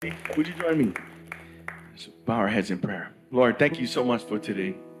Would you join me? Let's bow our heads in prayer. Lord, thank you so much for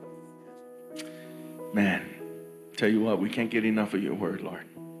today. Man, tell you what, we can't get enough of your word, Lord.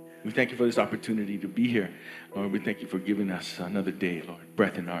 We thank you for this opportunity to be here. Lord, we thank you for giving us another day, Lord,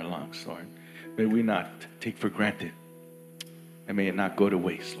 breath in our lungs, Lord. May we not take for granted, and may it not go to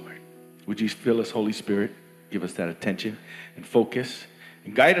waste, Lord. Would you fill us, Holy Spirit, give us that attention and focus,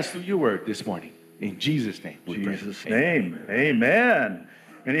 and guide us through your word this morning. In Jesus' name. In Jesus' name, amen.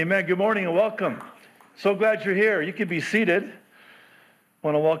 And amen. Good morning and welcome. So glad you're here. You can be seated. I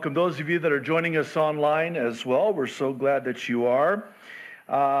want to welcome those of you that are joining us online as well. We're so glad that you are.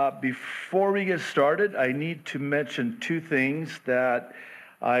 Before we get started, I need to mention two things that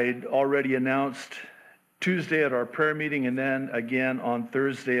I'd already announced Tuesday at our prayer meeting and then again on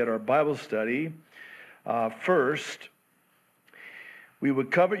Thursday at our Bible study. First, we would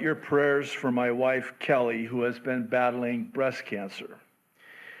covet your prayers for my wife, Kelly, who has been battling breast cancer.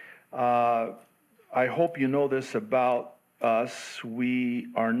 I hope you know this about us. We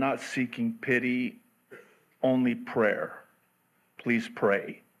are not seeking pity, only prayer. Please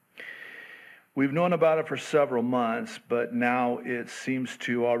pray. We've known about it for several months, but now it seems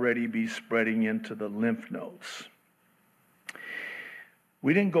to already be spreading into the lymph nodes.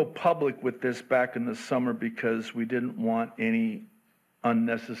 We didn't go public with this back in the summer because we didn't want any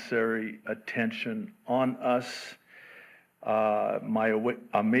unnecessary attention on us. My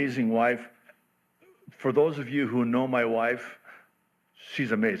amazing wife, for those of you who know my wife,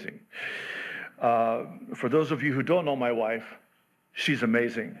 she's amazing. For those of you who don't know my wife, she's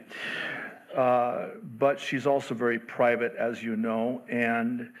amazing. But she's also very private, as you know,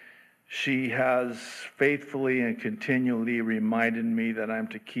 and she has faithfully and continually reminded me that I'm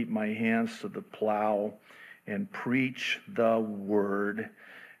to keep my hands to the plow and preach the word,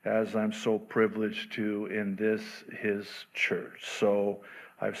 as I'm so privileged to in this, his church. So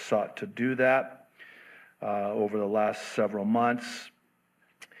I've sought to do that over the last several months.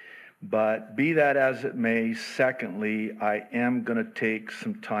 But be that as it may, secondly, I am going to take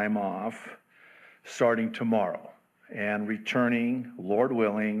some time off starting tomorrow and returning, Lord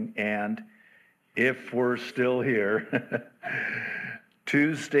willing, and if we're still here,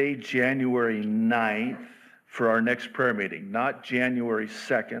 Tuesday, January 9th, for our next prayer meeting, not January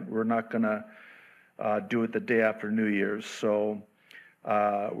 2nd. We're not going to do it the day after New Year's. So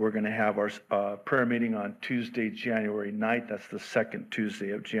we're going to have our prayer meeting on Tuesday, January 9th. That's the second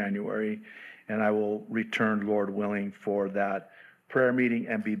Tuesday of January. And I will return, Lord willing, for that prayer meeting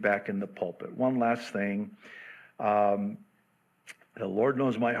and be back in the pulpit. One last thing. The Lord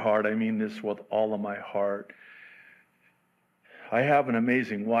knows my heart. I mean this with all of my heart. I have an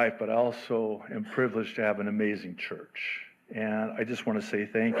amazing wife, but I also am privileged to have an amazing church. And I just want to say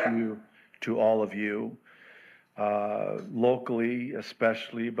thank you to all of you, locally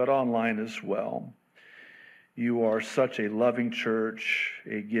especially, but online as well. You are such a loving church,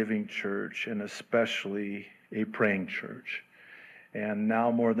 a giving church, and especially a praying church. And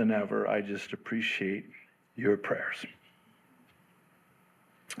now more than ever, I just appreciate your prayers.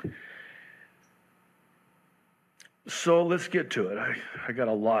 So let's get to it. I got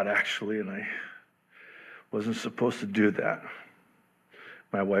a lot, actually, and I wasn't supposed to do that.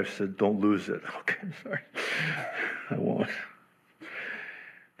 My wife said, don't lose it. Okay, sorry. I won't.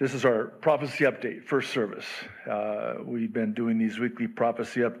 This is our prophecy update, first service. We've been doing these weekly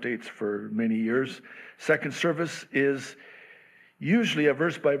prophecy updates for many years. Second service is usually a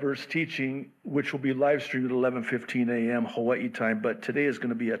verse-by-verse teaching, which will be live streamed at 11:15 a.m. Hawaii time, but today is going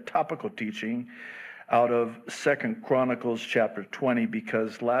to be a topical teaching out of 2 Chronicles chapter 20,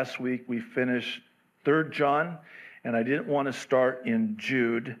 because last week we finished 3 John, and I didn't want to start in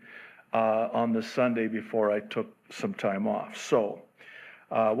Jude on the Sunday before I took some time off. So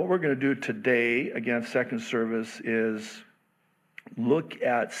what we're going to do today, again, second service, is look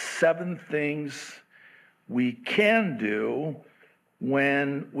at 7 things we can do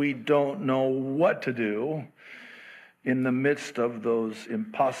when we don't know what to do in the midst of those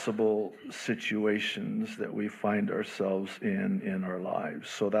impossible situations that we find ourselves in our lives.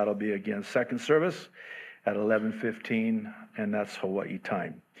 So that'll be, again, second service at 11:15, and that's Hawaii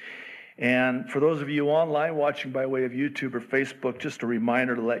time. And for those of you online watching by way of YouTube or Facebook, just a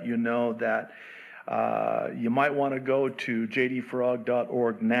reminder to let you know that you might want to go to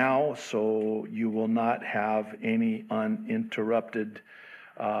jdfarag.org now, so you will not have any uninterrupted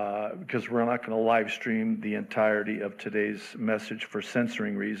because we're not going to live stream the entirety of today's message for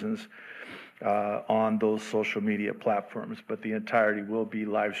censoring reasons on those social media platforms, but the entirety will be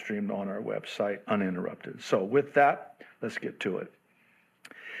live streamed on our website uninterrupted. So with that, let's get to it.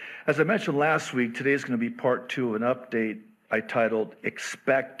 As I mentioned last week, today is going to be part 2 of an update I titled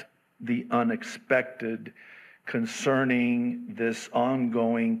Expect the Unexpected, concerning this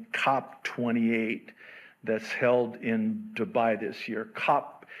ongoing COP28 that's held in Dubai this year.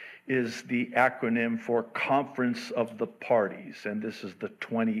 COP is the acronym for Conference of the Parties, and this is the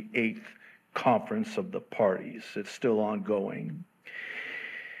 28th Conference of the Parties. It's still ongoing.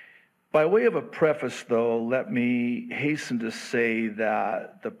 By way of a preface, though, let me hasten to say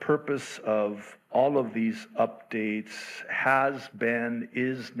that the purpose of all of these updates has been,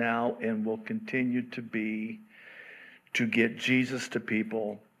 is now, and will continue to be to get Jesus to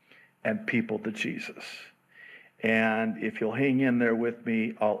people and people to Jesus. And if you'll hang in there with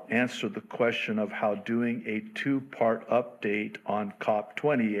me, I'll answer the question of how doing a two-part update on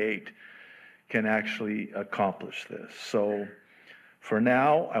COP28 can actually accomplish this. So for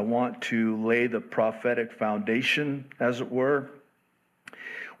now, I want to lay the prophetic foundation, as it were,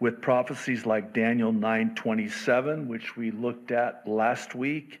 with prophecies like Daniel 9:27, which we looked at last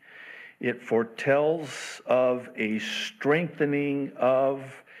week. It foretells of a strengthening of,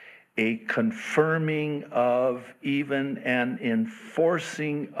 a confirming of, even an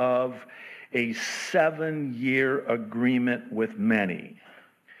enforcing of a 7-year agreement with many.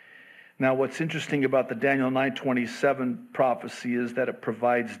 Now, what's interesting about the Daniel 9:27 prophecy is that it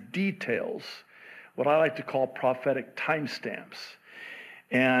provides details, what I like to call prophetic timestamps.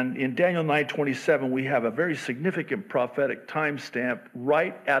 And in Daniel 9:27, we have a very significant prophetic timestamp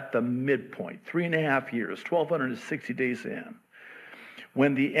right at the midpoint, 3.5 years, 1,260 days in,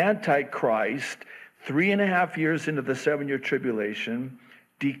 when the Antichrist, 3.5 years into the 7-year tribulation,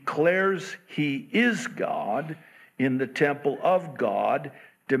 declares he is God in the temple of God,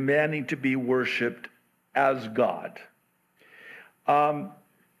 demanding to be worshiped as God.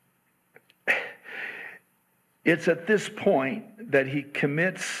 It's at this point that he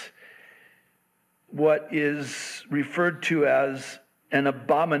commits what is referred to as an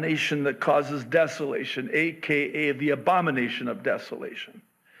abomination that causes desolation, aka the abomination of desolation,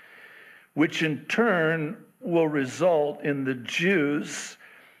 which in turn will result in the Jews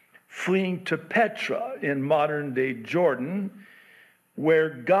fleeing to Petra in modern-day Jordan, where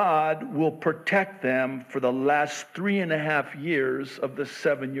God will protect them for the last 3.5 years of the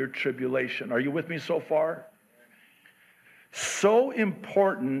 7-year tribulation. Are you with me so far? So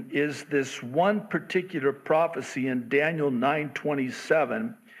important is this one particular prophecy in Daniel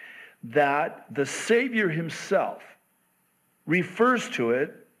 9:27 that the Savior himself refers to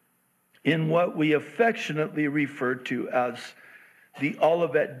it in what we affectionately refer to as the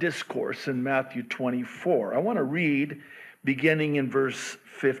Olivet Discourse in Matthew 24. I want to read beginning in verse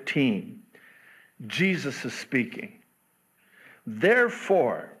 15. Jesus is speaking.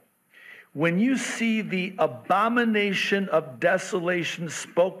 Therefore, when you see the abomination of desolation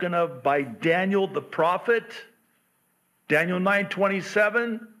spoken of by Daniel the prophet, Daniel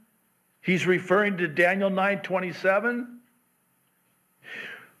 9:27, he's referring to Daniel 9:27,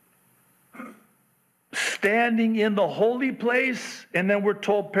 standing in the holy place, and then we're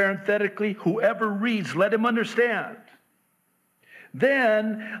told parenthetically, whoever reads, let him understand.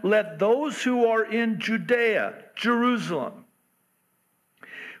 Then let those who are in Judea, Jerusalem,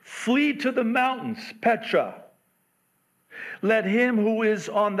 flee to the mountains, Petra. Let him who is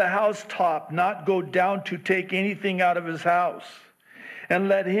on the housetop not go down to take anything out of his house. And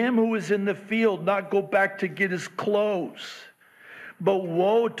let him who is in the field not go back to get his clothes. But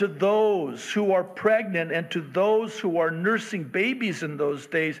woe to those who are pregnant and to those who are nursing babies in those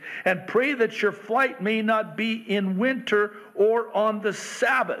days. And pray that your flight may not be in winter or on the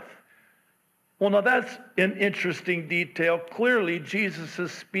Sabbath. Well, now that's an interesting detail. Clearly, Jesus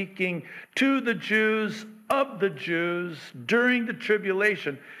is speaking to the Jews, of the Jews, during the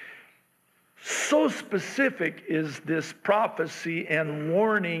tribulation. So specific is this prophecy and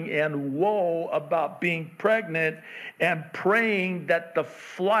warning and woe about being pregnant and praying that the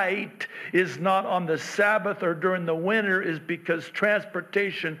flight is not on the Sabbath or during the winter, is because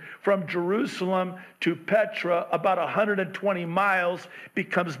transportation from Jerusalem to Petra, about 120 miles,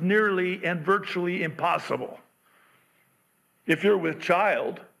 becomes nearly and virtually impossible. If you're with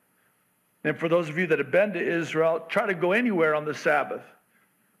child, and for those of you that have been to Israel, try to go anywhere on the Sabbath.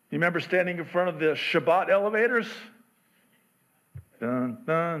 You remember standing in front of the Shabbat elevators? Dun,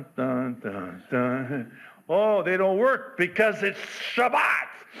 dun, dun, dun, dun. Oh, they don't work because it's Shabbat.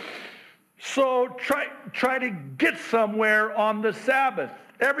 So try to get somewhere on the Sabbath.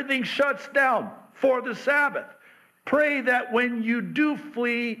 Everything shuts down for the Sabbath. Pray that when you do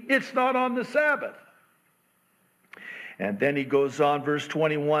flee, it's not on the Sabbath. And then he goes on, verse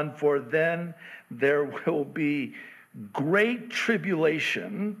 21, for then there will be great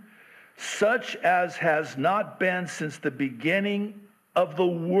tribulation, such as has not been since the beginning of the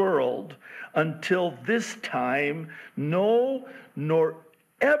world until this time, no, nor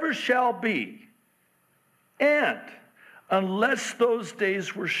ever shall be. And unless those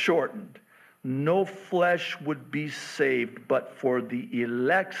days were shortened, no flesh would be saved, but for the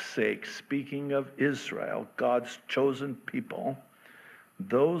elect's sake, speaking of Israel, God's chosen people,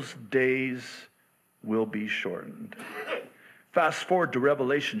 those days will be shortened. Fast forward to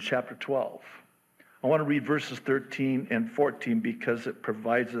Revelation chapter 12. I want to read verses 13 and 14 because it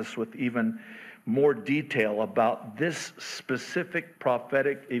provides us with even more detail about this specific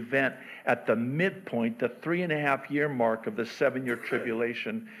prophetic event at the midpoint, the 3.5-year mark of the 7-year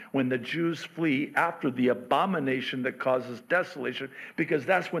tribulation, when the Jews flee after the abomination that causes desolation, because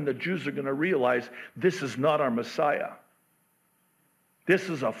that's when the Jews are going to realize this is not our Messiah. This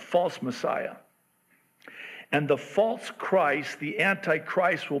is a false Messiah. And the false Christ, the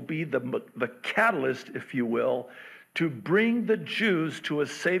Antichrist, will be the catalyst, if you will, to bring the Jews to a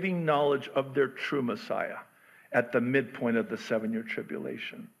saving knowledge of their true Messiah at the midpoint of the 7-year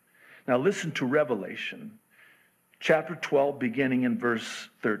tribulation. Now listen to Revelation chapter 12, beginning in verse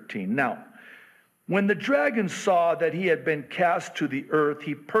 13. Now, when the dragon saw that he had been cast to the earth,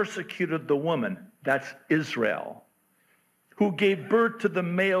 he persecuted the woman, that's Israel, who gave birth to the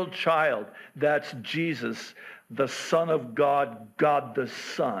male child, that's Jesus, the Son of God, God the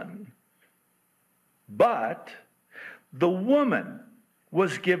Son. But the woman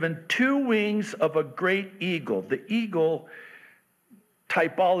was given 2 wings of a great eagle. The eagle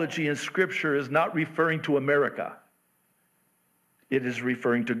typology in Scripture is not referring to America. It is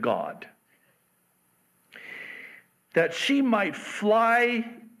referring to God. That she might fly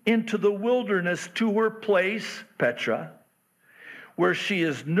into the wilderness to her place, Petra, where she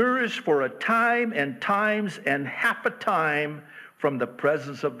is nourished for a time and times and half a time from the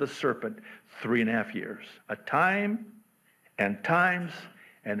presence of the serpent. 3.5 years. A time and times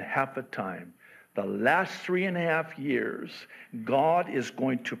and half a time. The last 3.5 years, God is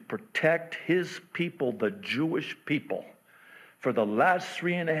going to protect his people, the Jewish people, for the last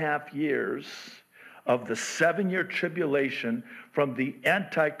 3.5 years of the 7-year tribulation from the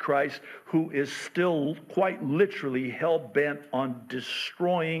Antichrist, who is still quite literally hell-bent on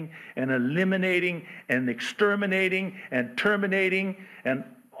destroying and eliminating and exterminating and terminating and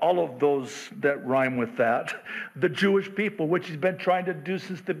all of those that rhyme with that, the Jewish people, which he's been trying to do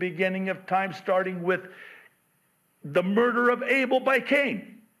since the beginning of time, starting with the murder of Abel by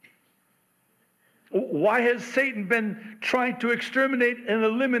Cain. Why has Satan been trying to exterminate and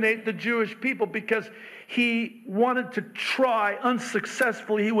eliminate the Jewish people? Because he wanted to try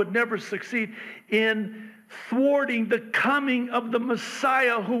unsuccessfully, he would never succeed in thwarting the coming of the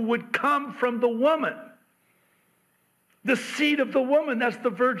Messiah who would come from the woman. The seed of the woman, that's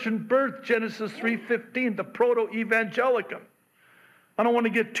the virgin birth, Genesis 3:15, the proto-evangelicum. I don't want to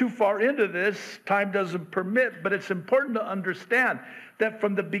get too far into this, time doesn't permit, but it's important to understand that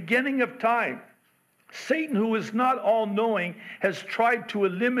from the beginning of time, Satan, who is not all-knowing, has tried to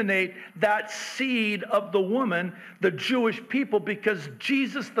eliminate that seed of the woman, the Jewish people, because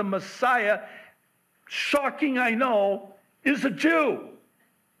Jesus the Messiah, shocking I know, is a Jew.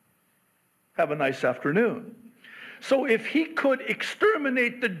 Have a nice afternoon. So if he could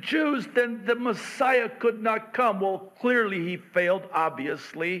exterminate the Jews, then the Messiah could not come. Well, clearly he failed,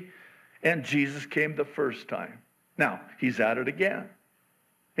 obviously, and Jesus came the first time. Now, he's at it again.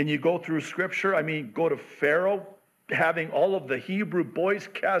 And you go through Scripture, go to Pharaoh, having all of the Hebrew boys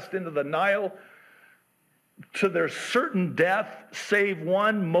cast into the Nile to their certain death, save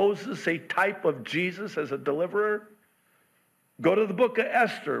one, Moses, a type of Jesus as a deliverer. Go to the book of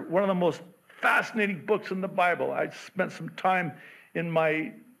Esther, one of the most fascinating books in the Bible. I spent some time in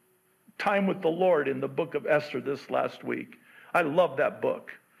my time with the Lord in the book of Esther this last week. I love that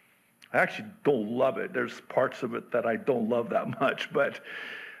book. I actually don't love it. There's parts of it that I don't love that much, but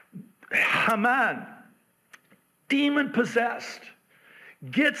Haman, demon-possessed,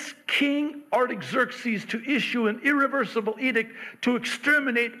 gets King Artaxerxes to issue an irreversible edict to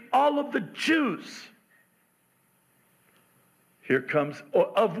exterminate all of the Jews. Here comes,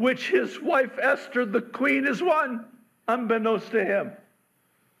 of which his wife Esther, the queen, is one, unbeknownst to him.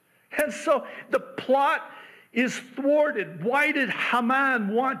 And so the plot is thwarted. Why did Haman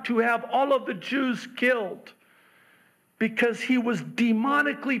want to have all of the Jews killed? Because he was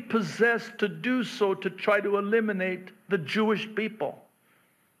demonically possessed to do so, to try to eliminate the Jewish people.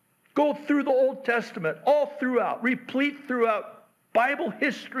 Go through the Old Testament, all throughout, replete throughout Bible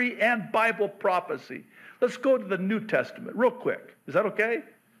history and Bible prophecy. Let's go to the New Testament real quick. Is that okay?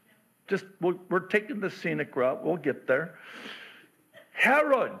 We're taking the scenic route. We'll get there.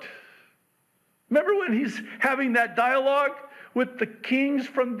 Herod, Remember when he's having that dialogue with the kings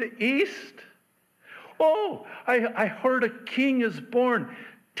from the east? Oh, I heard a king is born.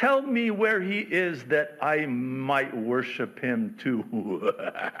 Tell me where he is that I might worship him too.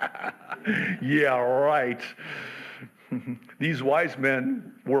 Yeah, right. These wise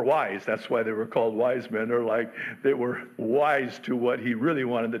men were wise. That's why they were called wise men. They were wise to what he really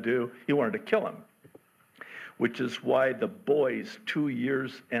wanted to do. He wanted to kill him, which is why the boys 2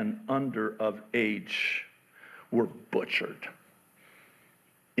 years and under of age were butchered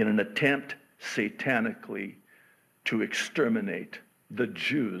in an attempt satanically to exterminate the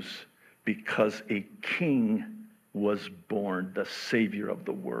Jews because a king was born, the Savior of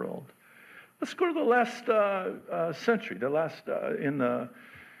the world. Let's go to the last century,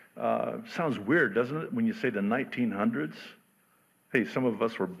 sounds weird, doesn't it, when you say the 1900s? Hey, some of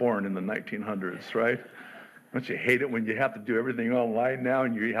us were born in the 1900s, right? Don't you hate it when you have to do everything online now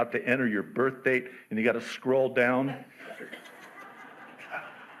and you have to enter your birth date and you got to scroll down?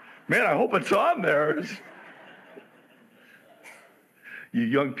 Man, I hope it's on there. You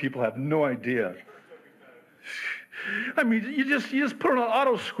young people have no idea. I mean, you just put it on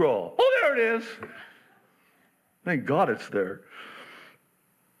auto scroll. Oh, there it is. Thank God it's there.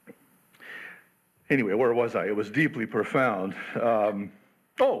 Anyway, where was I? It was deeply profound. So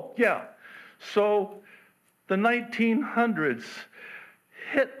the 1900s,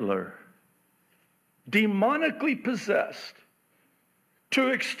 Hitler, demonically possessed to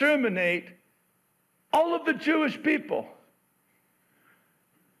exterminate all of the Jewish people.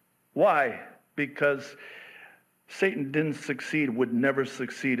 Why? Because Satan didn't succeed, would never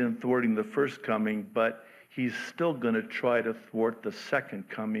succeed in thwarting the first coming, but he's still going to try to thwart the second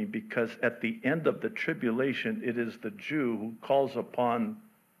coming, because at the end of the tribulation, it is the Jew who calls upon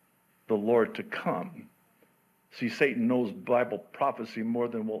the Lord to come. See, Satan knows Bible prophecy more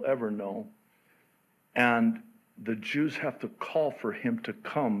than we'll ever know. And the Jews have to call for him to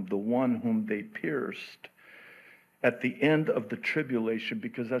come, the one whom they pierced, at the end of the tribulation,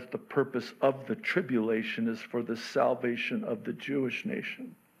 because that's the purpose of the tribulation, is for the salvation of the Jewish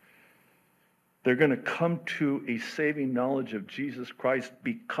nation. They're going to come to a saving knowledge of Jesus Christ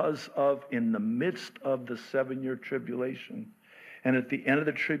because of, in the midst of the 7-year tribulation. And at the end of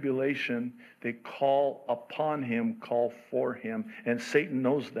the tribulation, they call upon him, call for him. And Satan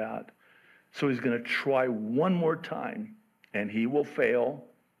knows that. So he's going to try one more time, and he will fail.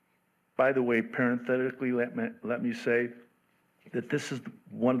 By the way, parenthetically, let me say that this is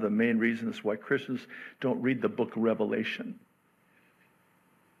one of the main reasons why Christians don't read the book of Revelation.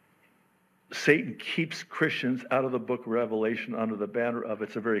 Satan keeps Christians out of the book of Revelation under the banner of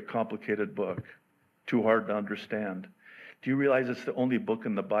it's a very complicated book, too hard to understand. Do you realize it's the only book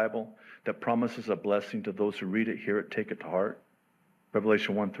in the Bible that promises a blessing to those who read it, hear it, take it to heart?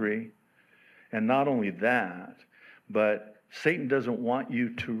 Revelation 1:3. And not only that, but Satan doesn't want you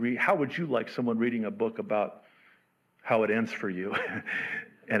to read. How would you like someone reading a book about how it ends for you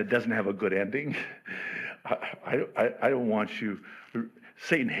and it doesn't have a good ending? I don't want you.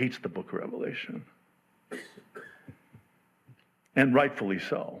 Satan hates the book of Revelation. And rightfully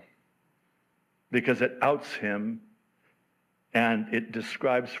so. Because it outs him and it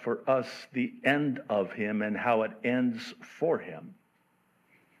describes for us the end of him and how it ends for him.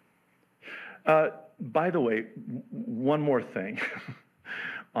 By the way, one more thing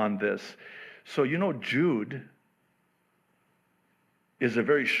on this. So Jude is a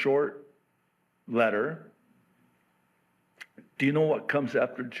very short letter. Do you know what comes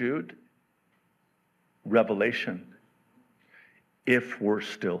after Jude? Revelation. If we're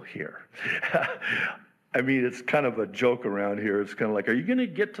still here. I mean, it's kind of a joke around here. It's kind of like, are you going to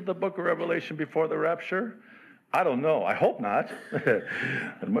get to the book of Revelation before the rapture? I don't know. I hope not.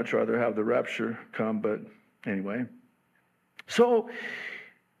 I'd much rather have the rapture come, but anyway. So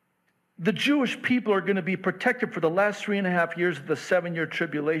the Jewish people are going to be protected for the last 3.5 years of the 7-year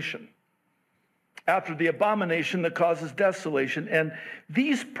tribulation, after the abomination that causes desolation. And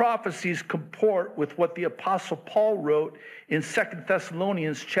these prophecies comport with what the Apostle Paul wrote in 2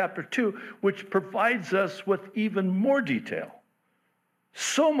 Thessalonians chapter 2, which provides us with even more detail.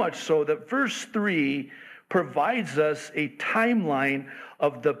 So much so that verse 3 provides us a timeline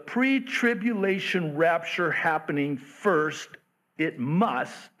of the pre-tribulation rapture happening first. It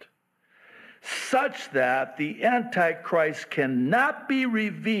must, such that the Antichrist cannot be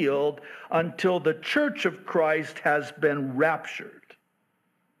revealed until the church of Christ has been raptured.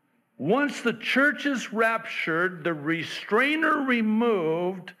 Once the church is raptured, the restrainer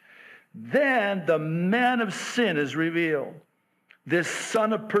removed, then the man of sin is revealed, this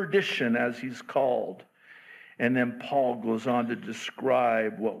son of perdition, as he's called. And then Paul goes on to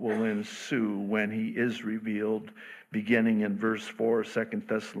describe what will ensue when he is revealed, beginning in verse 4, 2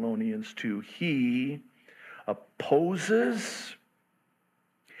 Thessalonians 2. He opposes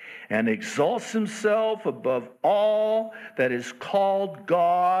and exalts himself above all that is called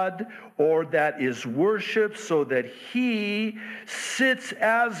God or that is worshipped, so that he sits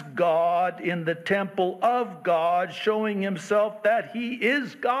as God in the temple of God, showing himself that he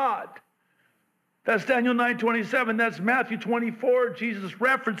is God. That's Daniel 9:27. That's Matthew 24. Jesus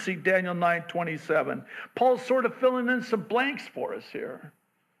referencing Daniel 9:27. Paul's sort of filling in some blanks for us here.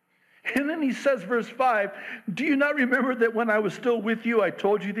 And then he says, verse 5, do you not remember that when I was still with you, I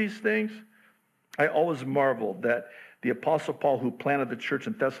told you these things? I always marveled that the Apostle Paul, who planted the church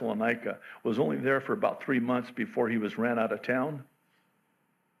in Thessalonica, was only there for about 3 months before he was ran out of town.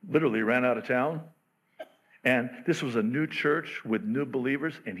 Literally ran out of town. And this was a new church with new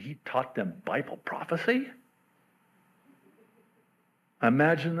believers, and he taught them Bible prophecy?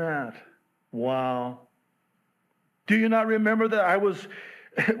 Imagine that. Wow. Do you not remember that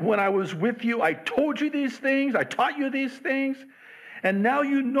when I was with you, I told you these things, I taught you these things, and now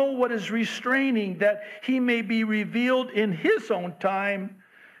you know what is restraining, that he may be revealed in his own time,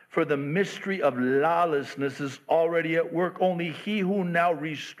 for the mystery of lawlessness is already at work. Only he who now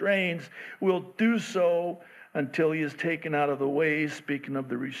restrains will do so until he is taken out of the way, speaking of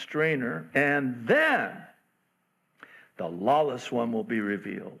the restrainer, and then the lawless one will be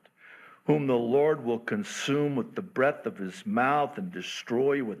revealed, whom the Lord will consume with the breath of his mouth and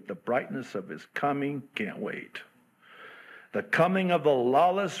destroy with the brightness of his coming. Can't wait. The coming of the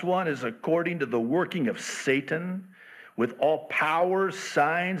lawless one is according to the working of Satan, with all power,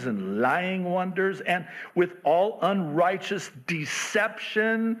 signs, and lying wonders, and with all unrighteous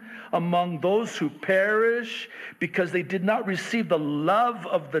deception among those who perish, because they did not receive the love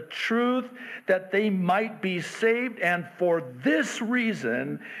of the truth, that they might be saved. And for this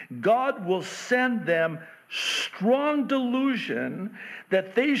reason, God will send them strong delusion,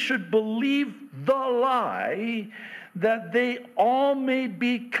 that they should believe the lie, that they all may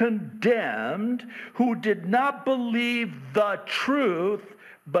be condemned who did not believe the truth,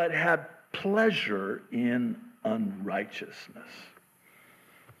 but had pleasure in unrighteousness.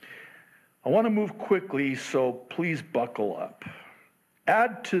 I want to move quickly, so please buckle up.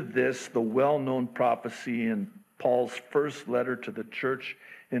 Add to this the well-known prophecy in Paul's first letter to the church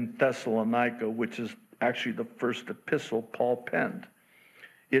in Thessalonica, which is actually the first epistle Paul penned.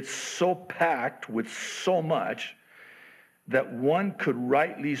 It's so packed with so much that one could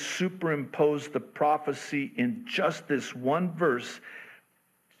rightly superimpose the prophecy in just this one verse,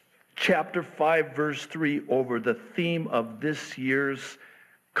 chapter 5, verse 3, over the theme of this year's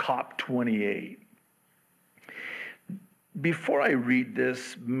COP28. Before I read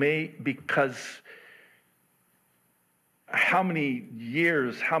this, because how many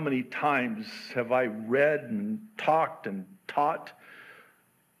years, how many times have I read and talked and taught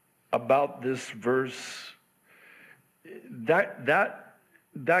about this verse?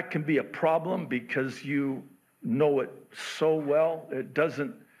 That can be a problem because you know it so well. It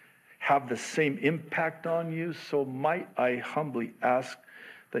doesn't have the same impact on you. So might I humbly ask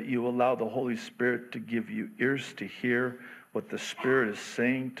that you allow the Holy Spirit to give you ears to hear what the Spirit is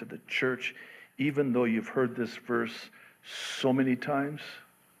saying to the church, even though you've heard this verse so many times.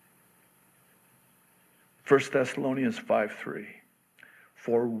 1 Thessalonians 5:3.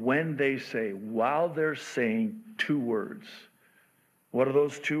 For when they say, while they're saying two words, what are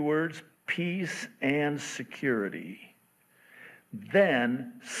those two words? Peace and security.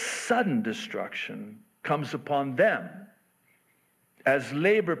 Then sudden destruction comes upon them, as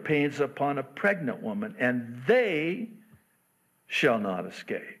labor pains upon a pregnant woman, and they shall not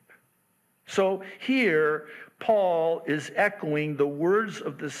escape. So here, Paul is echoing the words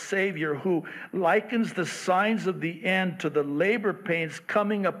of the Savior, who likens the signs of the end to the labor pains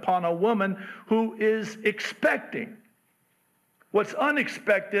coming upon a woman who is expecting. What's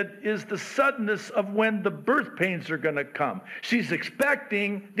unexpected is the suddenness of when the birth pains are going to come. She's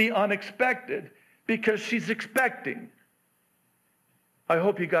expecting the unexpected because she's expecting. I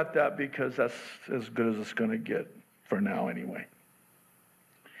hope you got that, because that's as good as it's going to get for now anyway.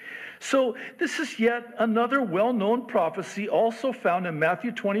 So this is yet another well-known prophecy also found in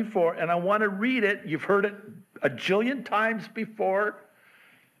Matthew 24, and I want to read it. You've heard it a jillion times before,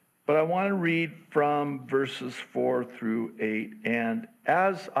 but I want to read from verses 4 through 8. And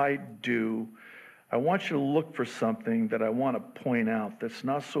as I do, I want you to look for something that I want to point out that's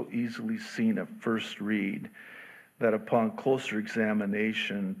not so easily seen at first read, that upon closer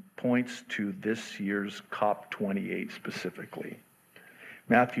examination points to this year's COP28 specifically.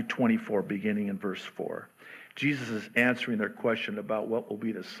 Matthew 24, beginning in verse 4. Jesus is answering their question about what will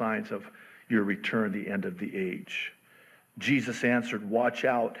be the signs of your return, the end of the age. Jesus answered, watch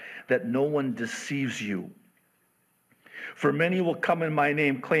out that no one deceives you. For many will come in my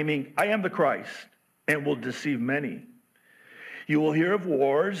name claiming, I am the Christ, and will deceive many. You will hear of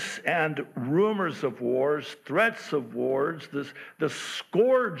wars and rumors of wars, threats of wars, the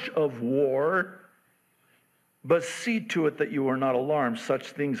scourge of war. But see to it that you are not alarmed.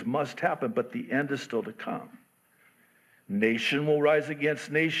 Such things must happen, but the end is still to come. Nation will rise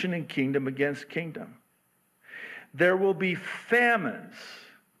against nation and kingdom against kingdom. There will be famines,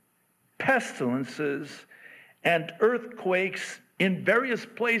 pestilences, and earthquakes in various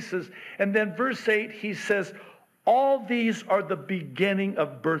places. And then verse 8, he says, all these are the beginning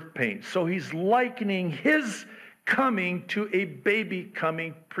of birth pains. So he's likening his coming to a baby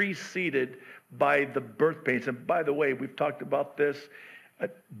coming preceded by the birth pains. And by the way, we've talked about this.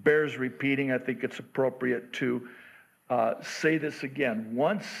 It bears repeating. I think it's appropriate to say this again.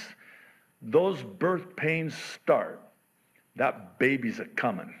 Once those birth pains start, that baby's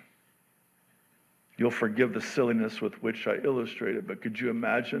a-coming. You'll forgive the silliness with which I illustrated, but could you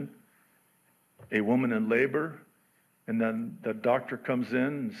imagine a woman in labor, and then the doctor comes in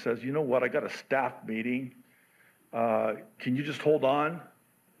and says, you know what, I got a staff meeting. Can you just hold on?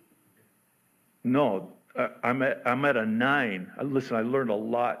 No, I'm at a 9. Listen, I learned a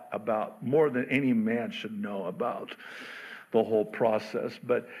lot about, more than any man should know about the whole process.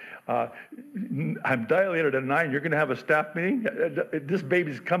 But I'm dilated at 9. You're going to have a staff meeting? This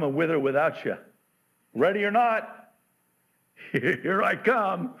baby's coming with or without you. Ready or not, here I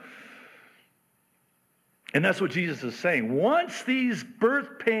come. And that's what Jesus is saying. Once these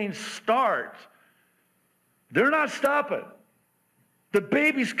birth pains start, they're not stopping. The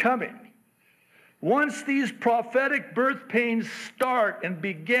baby's coming. Once these prophetic birth pains start and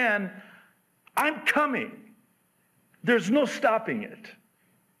begin, I'm coming. There's no stopping it.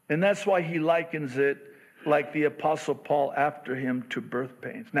 And that's why he likens it, like the Apostle Paul after him, to birth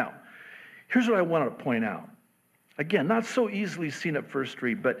pains. Now, here's what I want to point out. Again, not so easily seen at first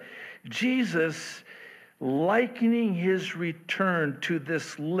read, but Jesus likening his return to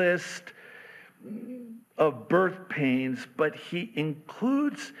this list of birth pains, but he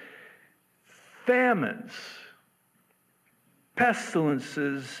includes famines,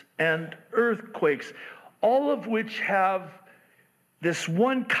 pestilences, and earthquakes, all of which have this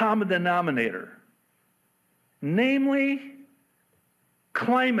one common denominator, namely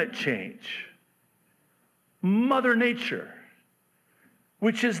climate change, Mother Nature,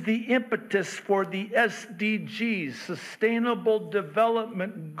 which is the impetus for the SDGs, Sustainable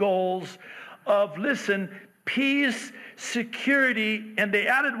Development Goals of, listen, peace, security, and they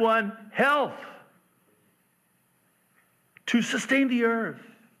added one, health, to sustain the earth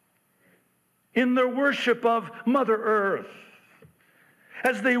in their worship of Mother Earth,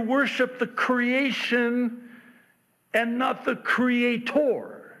 as they worship the creation and not the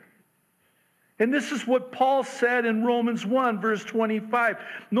creator. And this is what Paul said in Romans 1, verse 25.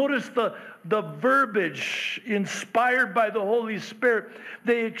 Notice the verbiage inspired by the Holy Spirit.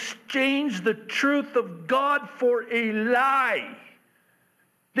 They exchanged the truth of God for a lie.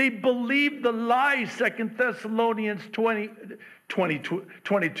 They believed the lie, 2 Thessalonians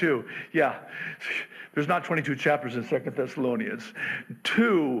 22. Yeah, there's not 22 chapters in 2 Thessalonians.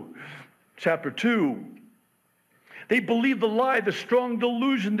 Chapter 2. They believe the lie, the strong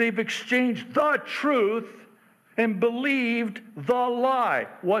delusion. They've exchanged the truth and believed the lie.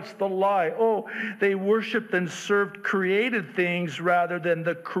 What's the lie? Oh, they worshiped and served created things rather than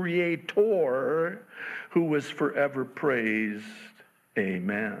the Creator, who was forever praised.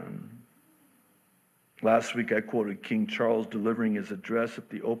 Amen. Last week I quoted King Charles delivering his address at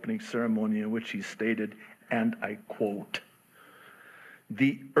the opening ceremony, in which he stated, and I quote,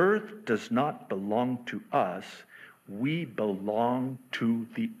 "The earth does not belong to us. We belong to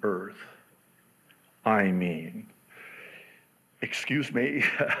the earth." I mean, excuse me,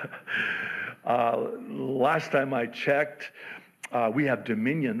 last time I checked, we have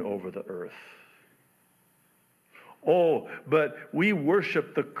dominion over the earth. Oh, but we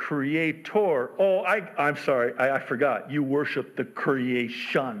worship the Creator. Oh, I'm sorry, I forgot. You worship the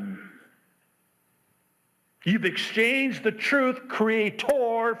creation. You've exchanged the truth,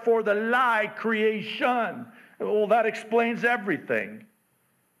 Creator, for the lie, creation. Well, that explains everything.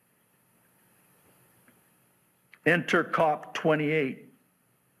 Enter COP28,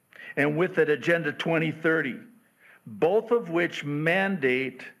 and with it Agenda 2030, both of which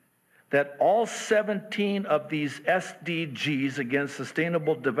mandate that all 17 of these SDGs, again,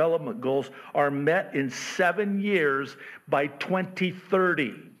 Sustainable Development Goals, are met in 7 years by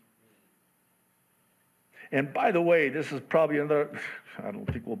 2030. And by the way, this is probably another, I don't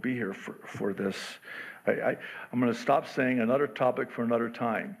think we'll be here for this. I'm going to stop saying another topic for another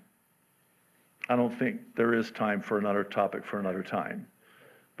time. I don't think there is time for another topic for another time.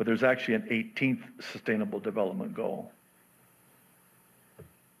 But there's actually an 18th Sustainable Development Goal.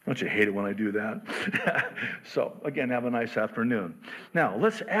 Don't you hate it when I do that? So, again, have a nice afternoon. Now,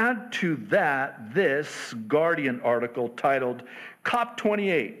 let's add to that this Guardian article titled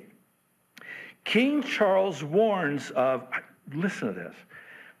COP28. King Charles warns of, listen to this,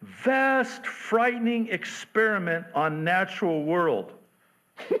 vast, frightening experiment on natural world.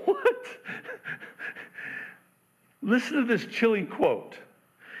 What? Listen to this chilling quote.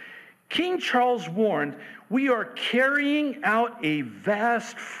 King Charles warned, we are carrying out a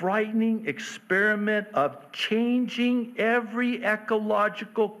vast, frightening experiment of changing every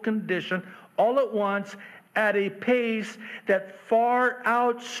ecological condition all at once at a pace that far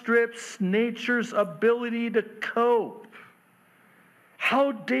outstrips nature's ability to cope.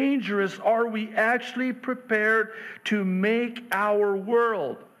 How dangerous are we actually prepared to make our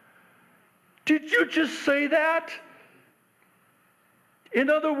world? Did you just say that? In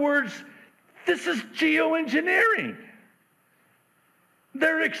other words, this is geoengineering.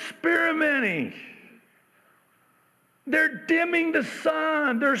 They're experimenting. They're dimming the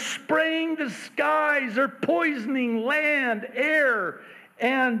sun. They're spraying the skies. They're poisoning land, air,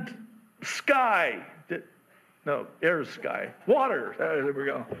 and sky. No, air, sky. Water. There we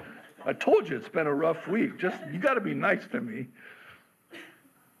go. I told you it's been a rough week. You got to be nice to me.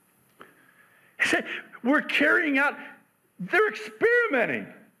 We're carrying out, they're experimenting.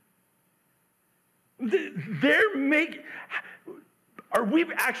 Are we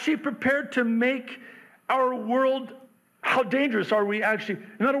actually prepared to make our world, how dangerous are we actually?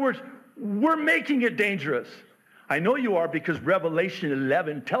 In other words, we're making it dangerous. I know you are because Revelation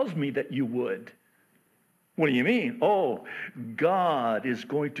 11 tells me that you would. What do you mean? Oh, God is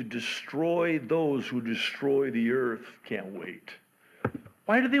going to destroy those who destroy the earth. Can't wait.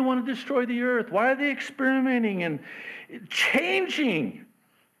 Why do they want to destroy the earth? Why are they experimenting and changing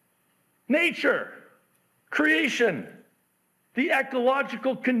nature, creation, the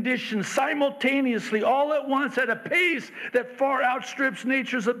ecological conditions simultaneously, all at once at a pace that far outstrips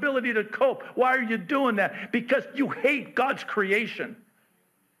nature's ability to cope? Why are you doing that? Because you hate God's creation.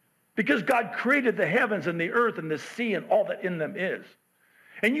 Because God created the heavens and the earth and the sea and all that in them is.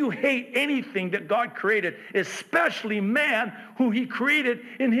 And you hate anything that God created, especially man, who he created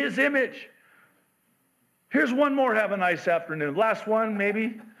in his image. Here's one more. Have a nice afternoon. Last one,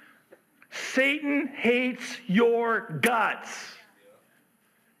 maybe. Satan hates your guts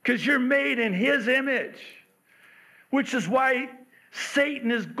because you're made in his image, which is why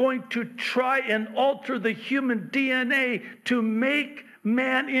Satan is going to try and alter the human DNA to make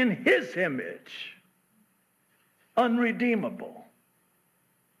man in his image unredeemable.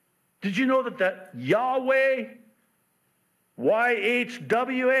 Did you know that Yahweh,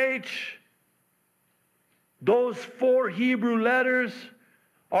 YHWH, those 4 Hebrew letters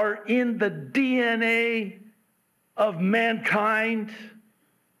are in the DNA of mankind?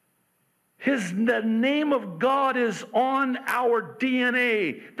 The name of God is on our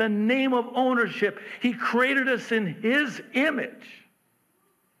DNA, the name of ownership. He created us in his image.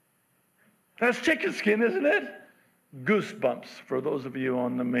 That's chicken skin, isn't it? Goosebumps for those of you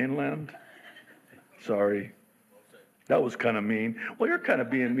on the mainland. Sorry. That was kind of mean. Well, you're kind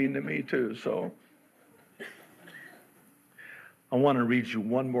of being mean to me too, so. I want to read you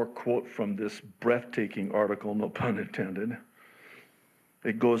one more quote from this breathtaking article, no pun intended.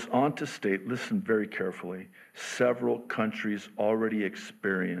 It goes on to state, listen very carefully, several countries already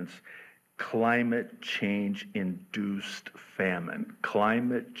experience climate change-induced famine.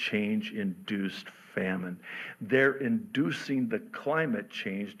 Climate change-induced famine. They're inducing the climate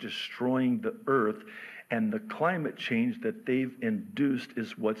change, destroying the earth, and the climate change that they've induced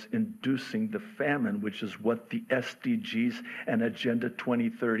is what's inducing the famine, which is what the SDGs and Agenda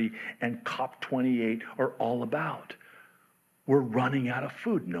 2030 and COP28 are all about. We're running out of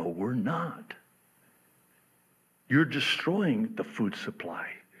food. No, we're not. You're destroying the food supply.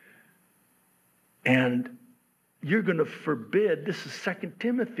 And you're going to forbid, this is 2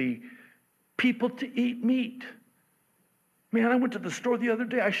 Timothy, people to eat meat. Man, I went to the store the other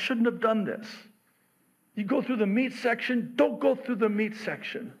day. I shouldn't have done this. You go through the meat section, don't go through the meat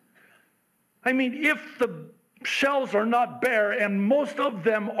section. I mean, if the shelves are not bare, and most of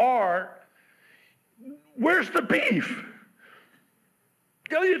them are, where's the beef?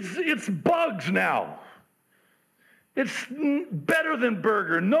 It's bugs now. It's better than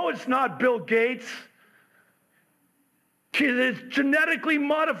burger. No, it's not Bill Gates. It's genetically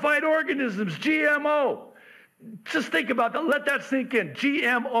modified organisms, GMO. Just think about that. Let that sink in.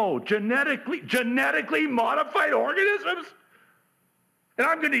 GMO, genetically modified organisms? And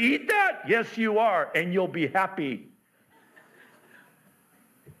I'm going to eat that? Yes, you are, and you'll be happy.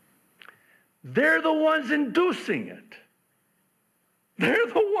 They're the ones inducing it. They're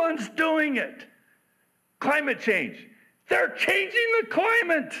the ones doing it. Climate change. They're changing the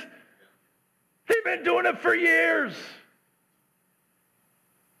climate. They've been doing it for years.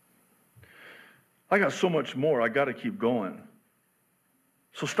 I got so much more. I got to keep going.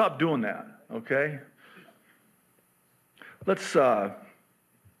 So stop doing that, okay? Let's turn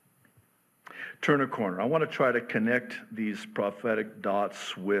a corner. I want to try to connect these prophetic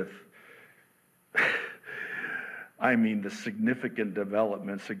dots with, the significant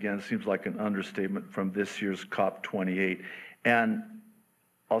developments, again, seems like an understatement, from this year's COP28. And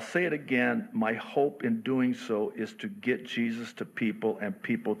I'll say it again, my hope in doing so is to get Jesus to people and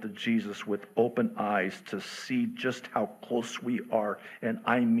people to Jesus with open eyes to see just how close we are. And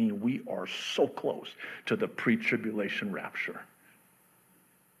we are so close to the pre-tribulation rapture.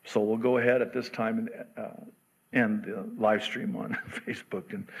 So we'll go ahead at this time and end the live stream on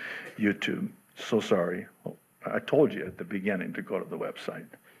Facebook and YouTube. So sorry. I told you at the beginning to go to the website.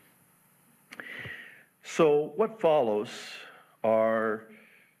 So what follows are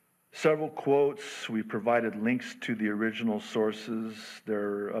several quotes. We provided links to the original sources.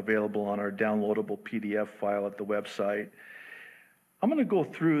 They're available on our downloadable PDF file at the website. I'm going to go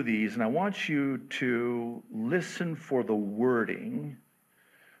through these, and I want you to listen for the wording,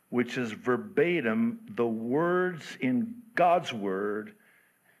 which is verbatim the words in God's Word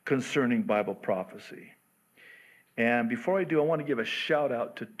concerning Bible prophecy. And before I do, I want to give a shout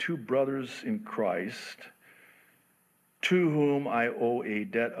out to two brothers in Christ, to whom I owe a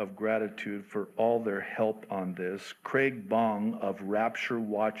debt of gratitude for all their help on this. Craig Bong of Rapture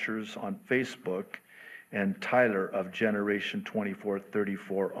Watchers on Facebook, and Tyler of Generation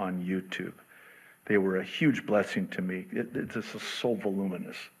 2434 on YouTube. They were a huge blessing to me. This is so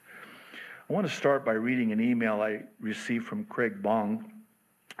voluminous. I want to start by reading an email I received from Craig Bong,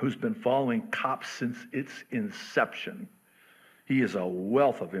 who's been following COP since its inception. He is a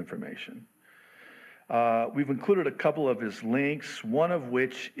wealth of information. We've included a couple of his links, one of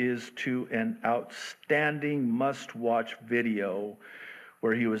which is to an outstanding must-watch video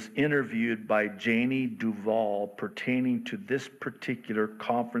where he was interviewed by Janie Duvall pertaining to this particular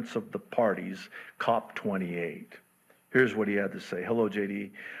Conference of the Parties, COP28. Here's what he had to say. Hello, JD.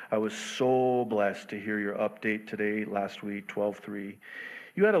 I was so blessed to hear your update today, last week, 12/3.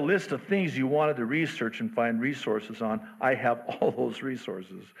 You had a list of things you wanted to research and find resources on. I have all those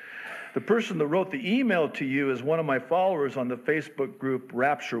resources. The person that wrote the email to you is one of my followers on the Facebook group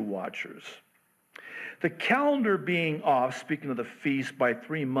Rapture Watchers. The calendar being off, speaking of the feast, by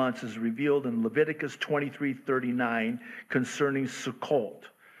 3 months is revealed in Leviticus 23:39 concerning Sukkot,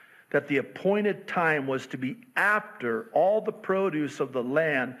 that the appointed time was to be after all the produce of the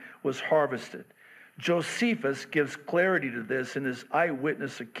land was harvested. Josephus gives clarity to this in his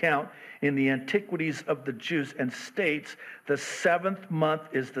eyewitness account in the Antiquities of the Jews and states the 7th month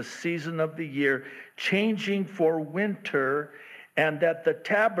is the season of the year changing for winter, and that the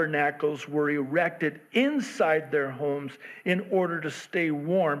tabernacles were erected inside their homes in order to stay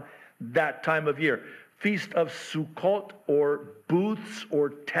warm that time of year. Feast of Sukkot, or booths or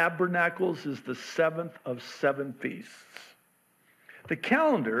tabernacles, is the 7th of 7 feasts. The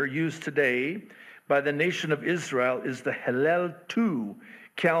calendar used today by the nation of Israel is the Hillel II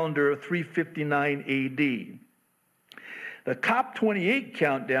calendar of 359 AD. The COP28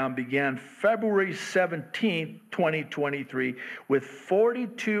 countdown began February 17, 2023, with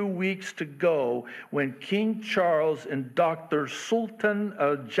 42 weeks to go when King Charles and Dr. Sultan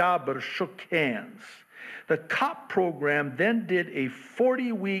al-Jaber shook hands. The COP program then did a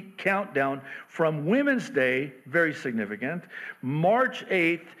 40-week countdown from Women's Day, very significant, March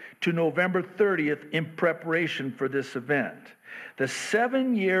 8th to November 30th in preparation for this event. The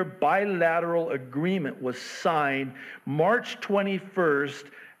 7-year bilateral agreement was signed March 21st,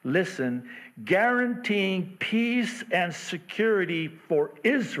 listen, guaranteeing peace and security for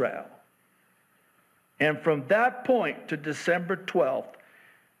Israel. And from that point to December 12th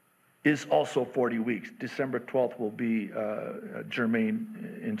is also 40 weeks. December 12th will be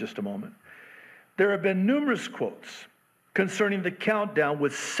germane in just a moment. There have been numerous quotes concerning the countdown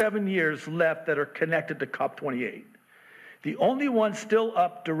with 7 years left that are connected to COP28. The only one still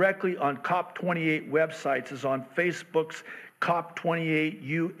up directly on COP28 websites is on Facebook's COP28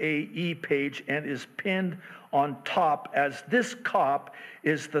 UAE page and is pinned on top, as this COP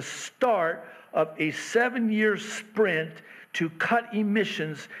is the start of a 7-year sprint to cut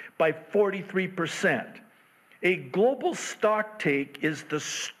emissions by 43%. A global stocktake is the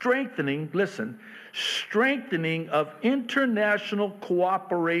strengthening, listen, strengthening of international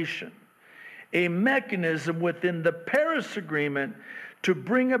cooperation, a mechanism within the Paris Agreement to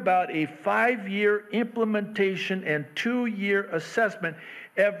bring about a 5-year implementation and 2-year assessment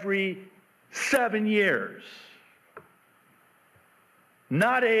every 7 years.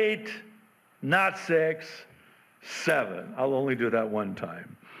 Not 8, not 6, 7. I'll only do that one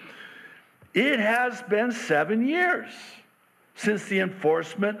time. It has been 7 years since the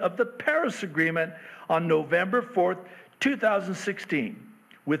enforcement of the Paris Agreement on November 4th, 2016,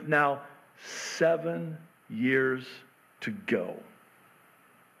 with now 7 years to go.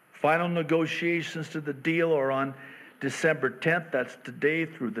 Final negotiations to the deal are on December 10th, that's today,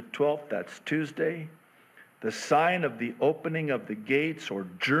 through the 12th, that's Tuesday. The sign of the opening of the gates or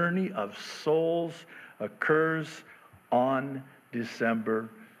journey of souls occurs on December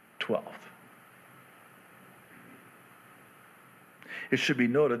 12th. It should be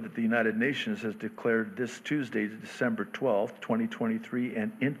noted that the United Nations has declared this Tuesday, December 12th, 2023,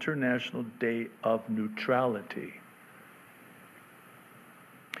 an International Day of Neutrality.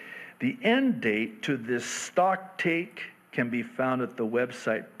 The end date to this stocktake can be found at the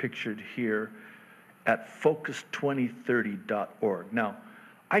website pictured here at focus2030.org. Now,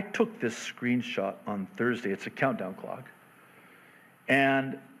 I took this screenshot on Thursday. It's a countdown clock.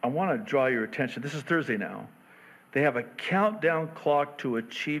 And I want to draw your attention. This is Thursday now. They have a countdown clock to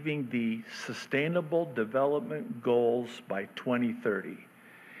achieving the Sustainable Development Goals by 2030.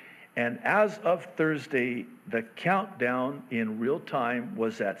 And as of Thursday, the countdown in real time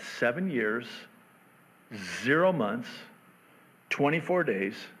was at 7 years, 0 months, 24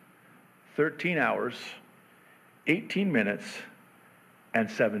 days, 13 hours, 18 minutes,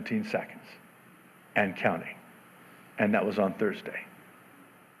 and 17 seconds, and counting. And that was on Thursday.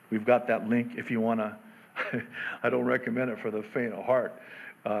 We've got that link if you want to. I don't recommend it for the faint of heart.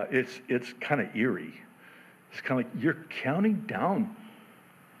 It's kind of eerie. It's kind of like you're counting down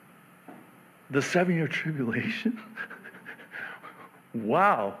the 7-year tribulation.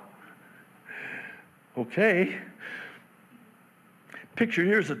 Wow. Okay. Picture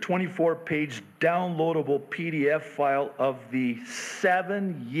here is a 24-page downloadable PDF file of the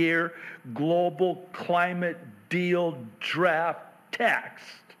 7-year global climate deal draft text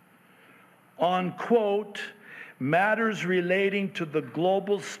on, quote, matters relating to the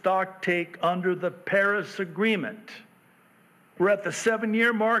global stocktake under the Paris Agreement. We're at the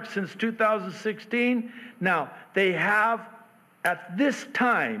 7-year mark since 2016. Now, they have, at this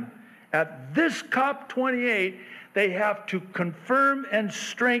time, at this COP28, they have to confirm and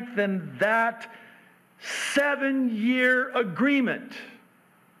strengthen that 7-year agreement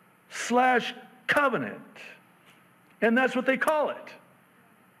 / covenant. And that's what they call it.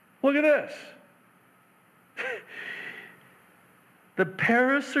 Look at this. The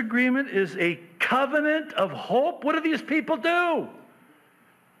Paris Agreement is a covenant of hope. What do these people do?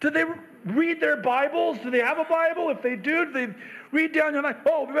 Do they read their Bibles? Do they have a Bible? If they do they read Daniel 9?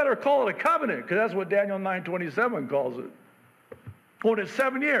 Oh, we better call it a covenant, because that's what Daniel 9:27 calls it. Oh, it's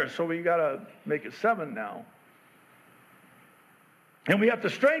 7 years, so we got to make it 7 now. And we have to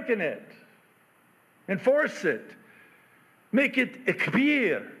strengthen it, enforce it, make it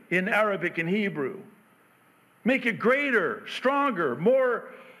ikbir in Arabic and Hebrew. Make it greater, stronger, more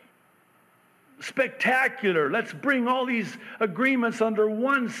spectacular. Let's bring all these agreements under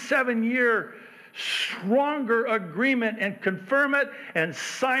one 7-year stronger agreement and confirm it and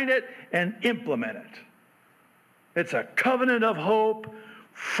sign it and implement it. It's a covenant of hope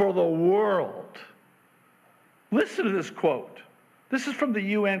for the world. Listen to this quote. This is from the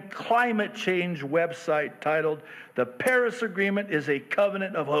UN climate change website titled, "The Paris Agreement is a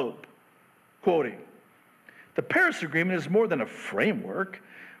Covenant of Hope." Quoting, "The Paris Agreement is more than a framework,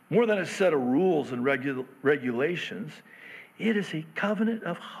 more than a set of rules and regulations. It is a covenant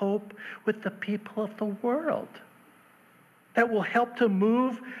of hope with the people of the world that will help to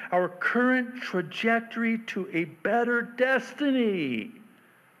move our current trajectory to a better destiny."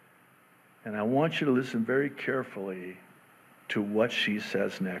 And I want you to listen very carefully to what she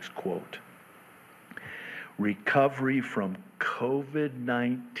says next, quote, "Recovery from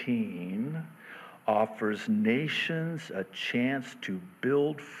COVID-19 offers nations a chance to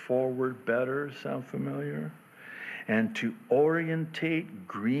build forward better," sound familiar? "And to orientate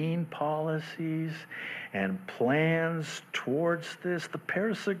green policies and plans towards this. The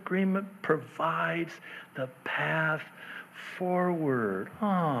Paris Agreement provides the path forward."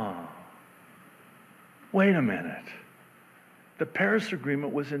 Wait a minute. The Paris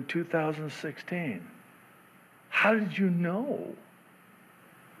Agreement was in 2016. How did you know?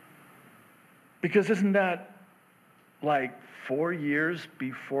 Because isn't that like 4 years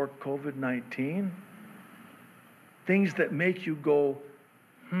before COVID-19? Things that make you go,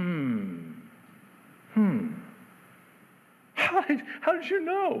 How did you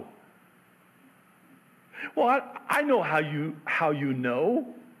know? Well, I know how you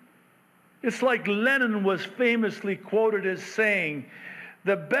know. It's like Lenin was famously quoted as saying,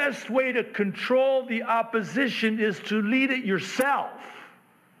 the best way to control the opposition is to lead it yourself.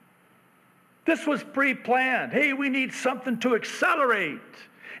 This was pre-planned. Hey, we need something to accelerate,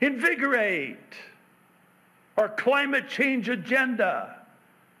 invigorate our climate change agenda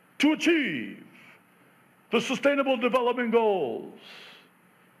to achieve the Sustainable Development Goals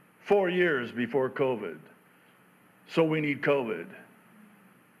 4 years before COVID. So we need COVID.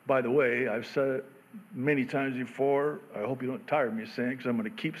 By the way, I've said it many times before. I hope you don't tire of me saying it, because I'm going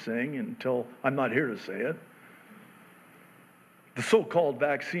to keep saying it until I'm not here to say it. The so-called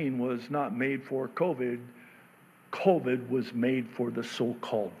vaccine was not made for COVID. COVID was made for the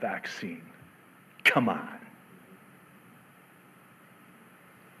so-called vaccine. Come on.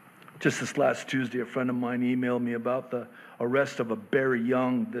 Just this last Tuesday, a friend of mine emailed me about the arrest of a Barry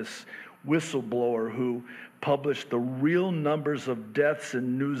Young, this whistleblower who published the real numbers of deaths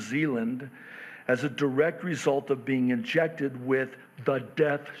in New Zealand as a direct result of being injected with the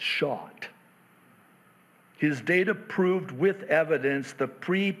death shot. His data proved with evidence the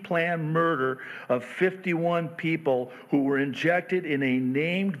pre-planned murder of 51 people who were injected in a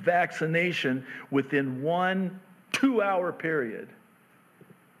named vaccination within 1 2-hour period.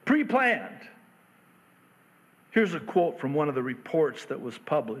 Pre-planned. Here's a quote from one of the reports that was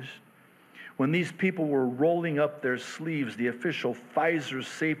published. When these people were rolling up their sleeves, the official Pfizer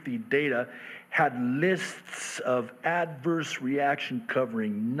safety data had lists of adverse reaction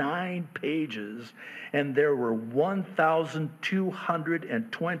covering 9 pages, and there were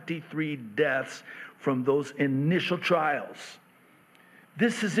 1,223 deaths from those initial trials.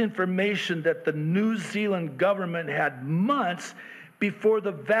 This is information that the New Zealand government had months before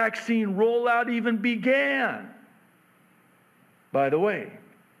the vaccine rollout even began. By the way,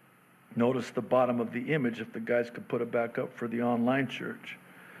 notice the bottom of the image, if the guys could put it back up for the online church.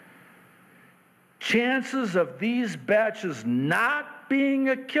 Chances of these batches not being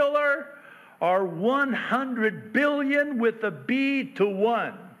a killer are 100 billion with a B to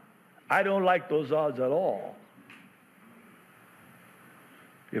 1. I don't like those odds at all.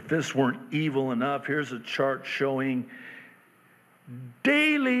 If this weren't evil enough, here's a chart showing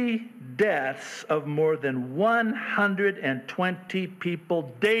daily deaths of more than 120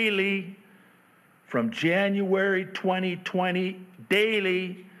 people daily from January 2020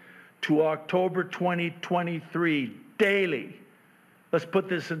 daily to October 2023 daily. Let's put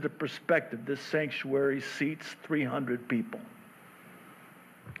this into perspective. This sanctuary seats 300 people.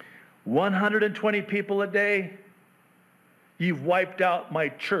 120 people a day, you've wiped out my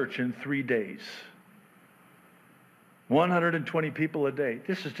church in 3 days. 120 people a day.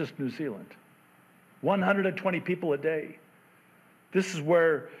 This is just New Zealand. 120 people a day. This is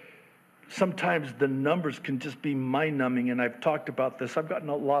where sometimes the numbers can just be mind-numbing, and I've talked about this. I've gotten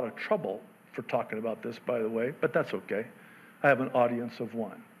a lot of trouble for talking about this, by the way, but that's okay. I have an audience of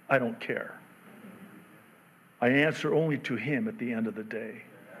 1. I don't care. I answer only to him at the end of the day.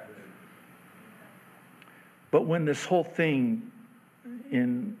 But when this whole thing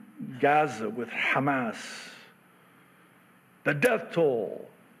in Gaza with Hamas, the death toll,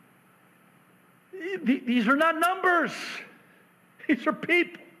 these are not numbers. These are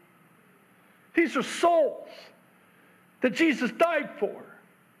people. These are souls that Jesus died for.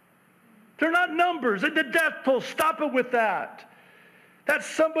 They're not numbers. And the death toll, stop it with that. That's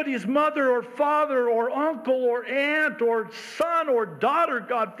somebody's mother or father or uncle or aunt or son or daughter,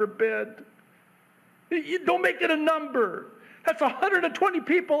 God forbid. You don't make it a number. That's 120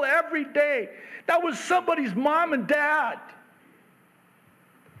 people every day. That was somebody's mom and dad.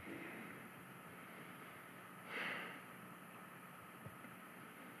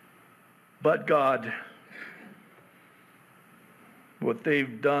 But God, what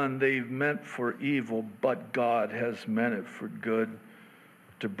they've done, they've meant for evil, but God has meant it for good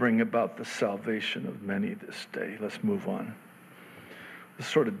to bring about the salvation of many this day. Let's move on. This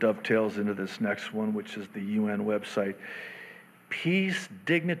sort of dovetails into this next one, which is the UN website. Peace,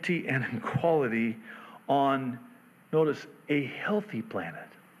 dignity, and equality on, notice, a healthy planet.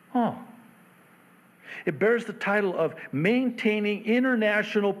 Oh. It bears the title of Maintaining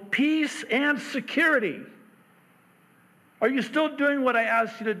International Peace and Security. Are you still doing what I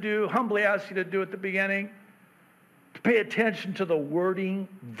asked you to do, humbly asked you to do at the beginning? To pay attention to the wording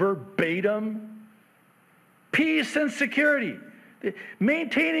verbatim. Peace and security.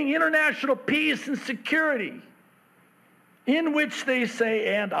 Maintaining international peace and security. in which they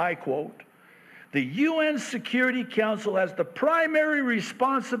say, and I quote, the UN Security Council has the primary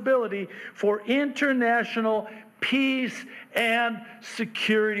responsibility for international peace and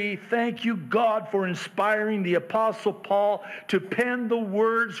security. Thank you, God, for inspiring the Apostle Paul to pen the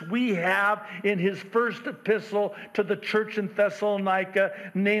words we have in his first epistle to the church in Thessalonica,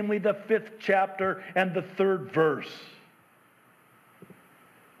 namely the 5th chapter and the 3rd verse.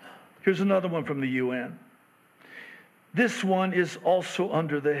 Here's another one from the UN. This one is also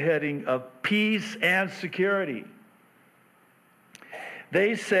under the heading of peace and security.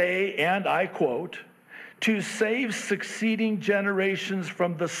 They say, and I quote, to save succeeding generations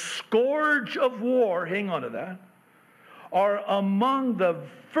from the scourge of war, hang on to that, are among the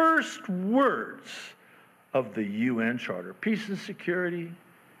first words of the UN Charter. Peace and security,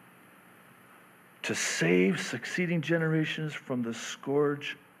 to save succeeding generations from the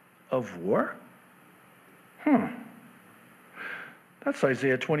scourge of war? That's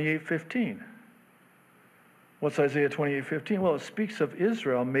Isaiah 28:15. What's Isaiah 28:15? Well, it speaks of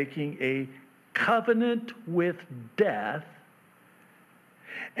Israel making a covenant with death,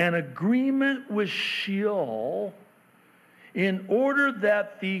 an agreement with Sheol, in order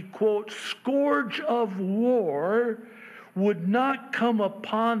that the, quote, scourge of war would not come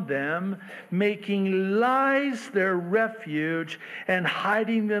upon them, making lies their refuge and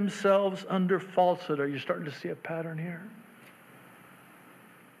hiding themselves under falsehood. Are you starting to see a pattern here?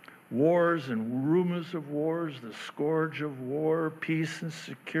 Wars and rumors of wars, the scourge of war, peace and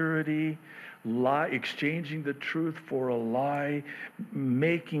security, exchanging the truth for a lie,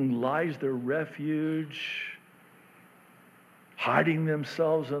 making lies their refuge, hiding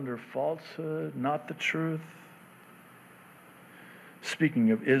themselves under falsehood, not the truth.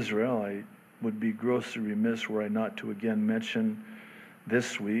 Speaking of Israel, I would be grossly remiss were I not to again mention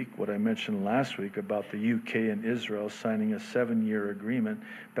this week what I mentioned last week about the UK and Israel signing a 7-year agreement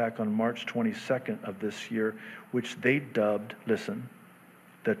back on March 22nd of this year, which they dubbed, listen,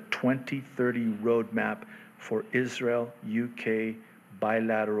 the 2030 Roadmap for Israel-UK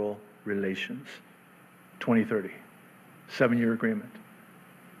bilateral relations. 2030. 7-year agreement.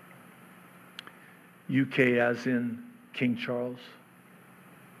 UK as in King Charles.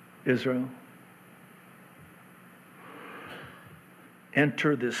 Israel.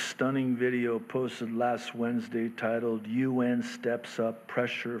 Enter this stunning video posted last Wednesday titled UN Steps Up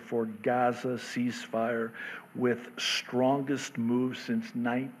Pressure for Gaza Ceasefire with Strongest Move Since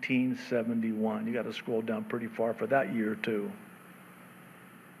 1971. You got to scroll down pretty far for that year too.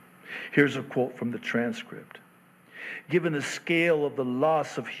 Here's a quote from the transcript. Given the scale of the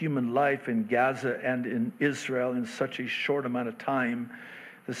loss of human life in Gaza and in Israel in such a short amount of time,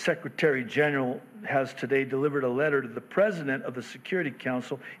 the Secretary General has today delivered a letter to the President of the Security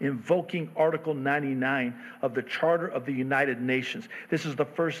Council invoking Article 99 of the Charter of the United Nations. This is the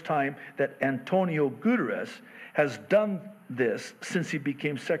first time that Antonio Guterres has done this since he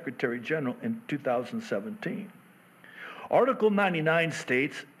became Secretary General in 2017. Article 99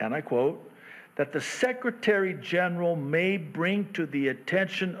 states, and I quote, that the Secretary General may bring to the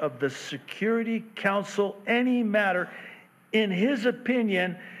attention of the Security Council any matter in his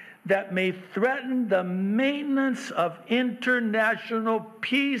opinion, that may threaten the maintenance of international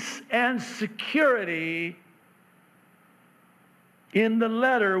peace and security. In the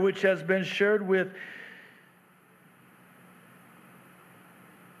letter, which has been shared with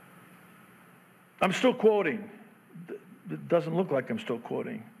I'm still quoting. It doesn't look like I'm still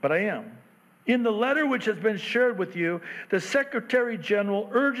quoting, but I am. In the letter which has been shared with you, the Secretary General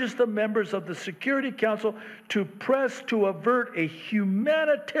urges the members of the Security Council to press to avert a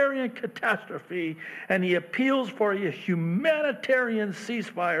humanitarian catastrophe, and he appeals for a humanitarian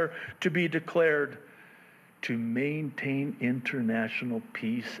ceasefire to be declared to maintain international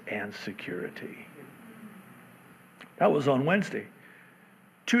peace and security. That was on Wednesday.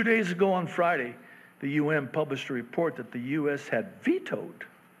 2 days ago on Friday, the UN published a report that the U.S. had vetoed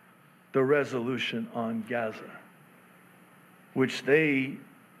the resolution on Gaza, which they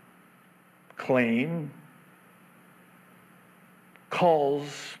claim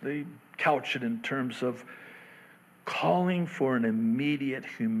they couch it in terms of calling for an immediate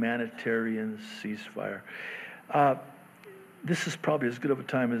humanitarian ceasefire. This is probably as good of a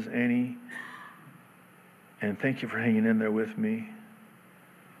time as any, and thank you for hanging in there with me.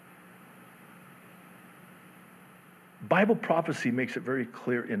 Bible prophecy makes it very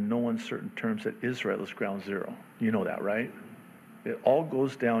clear in no uncertain terms that Israel is ground zero. You know that, right? It all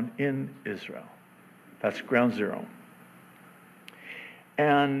goes down in Israel. That's ground zero.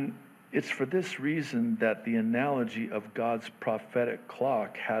 And it's for this reason that the analogy of God's prophetic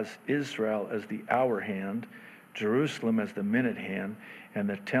clock has Israel as the hour hand, Jerusalem as the minute hand, and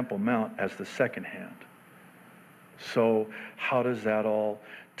the Temple Mount as the second hand. So how does that all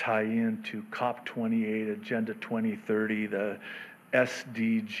tie into COP28, Agenda 2030, the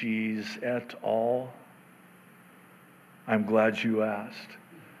SDGs et al.? I'm glad you asked.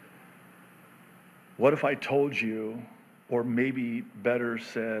 What if I told you, or maybe better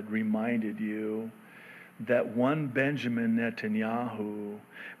said, reminded you, that one Benjamin Netanyahu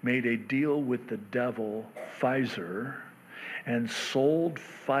made a deal with the devil, Pfizer, and sold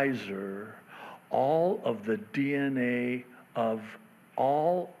Pfizer all of the DNA of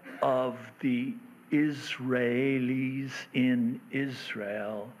all of the Israelis in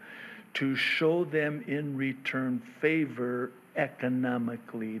Israel to show them in return favor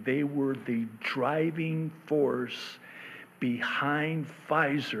economically. They were the driving force behind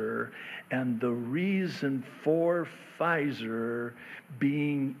Pfizer, and the reason for Pfizer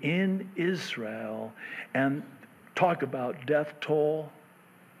being in Israel. And talk about death toll.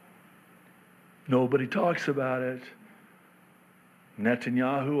 Nobody talks about it.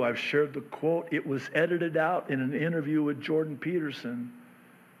 Netanyahu, I've shared the quote. It was edited out in an interview with Jordan Peterson.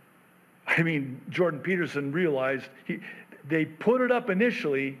 I mean, Jordan Peterson realized, they put it up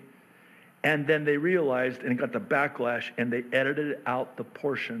initially, and then they realized and got the backlash, and they edited out the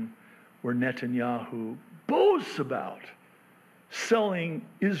portion where Netanyahu boasts about selling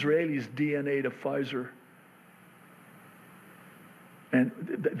Israelis' DNA to Pfizer. And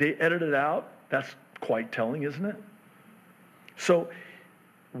they edited out. That's quite telling, isn't it? So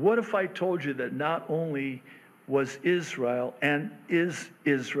what if I told you that not only was Israel and is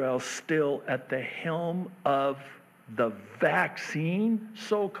Israel still at the helm of the vaccine,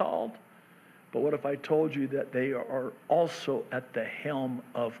 so-called, but what if I told you that they are also at the helm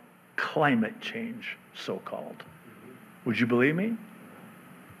of climate change, so-called? Would you believe me?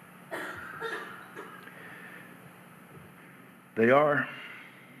 They are.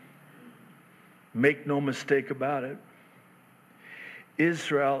 Make no mistake about it.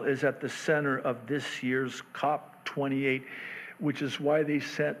 Israel is at the center of this year's COP28, which is why they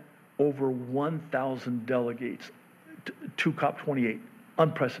sent over 1,000 delegates to COP28.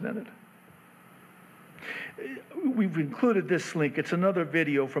 Unprecedented. We've included this link. It's another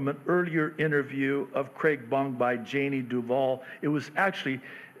video from an earlier interview of Craig Bong by Janie Duvall. It was actually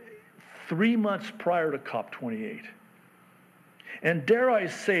 3 months prior to COP28. And dare I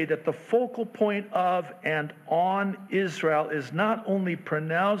say that the focal point of and on Israel is not only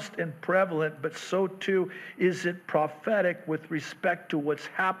pronounced and prevalent, but so too is it prophetic with respect to what's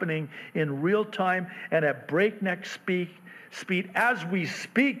happening in real time and at breakneck speed as we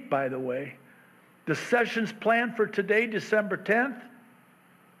speak, by the way. The session's planned for today, December 10th.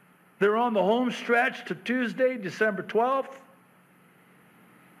 They're on the home stretch to Tuesday, December 12th.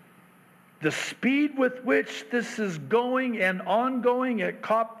 The speed with which this is going and ongoing at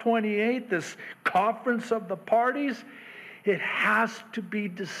COP28, this conference of the parties, it has to be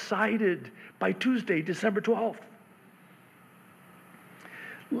decided by Tuesday, December 12th.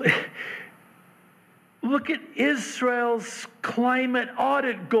 Look at Israel's climate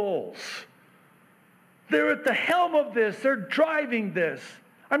audit goals. They're at the helm of this. They're driving this.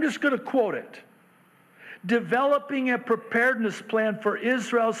 I'm just going to quote it. Developing a preparedness plan for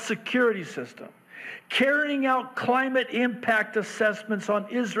Israel's security system, carrying out climate impact assessments on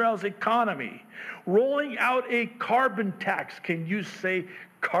Israel's economy, rolling out a carbon tax. Can you say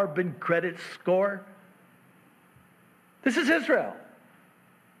carbon credit score? This is Israel.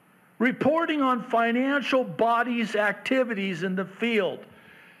 Reporting on financial bodies' activities in the field.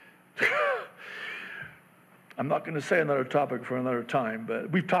 I'm not going to say another topic for another time, but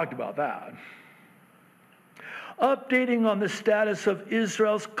we've talked about that. Updating on the status of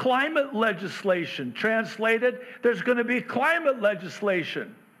Israel's climate legislation. Translated, there's going to be climate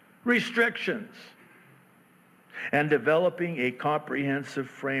legislation, restrictions. And developing a comprehensive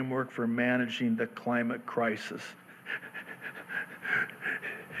framework for managing the climate crisis.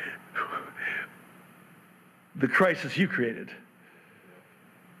 The crisis you created.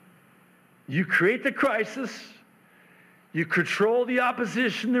 You create the crisis, you control the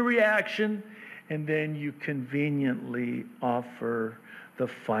opposition, the reaction, and then you conveniently offer the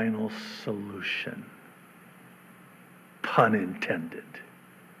final solution. Pun intended.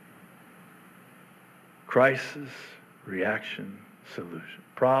 Crisis, reaction, solution.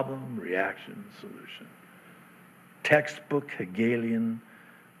 Problem, reaction, solution. Textbook Hegelian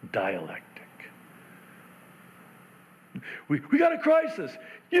dialectic. We got a crisis.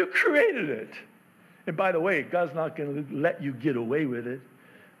 You created it. And by the way, God's not going to let you get away with it.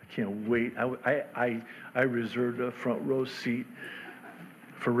 I can't wait. I reserved a front row seat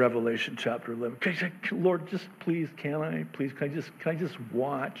for Revelation chapter 11. Lord, just please, can I just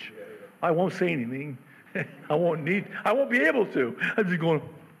watch? I won't say anything. I won't be able to. I'm just going,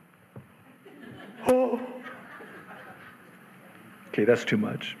 oh. Okay, that's too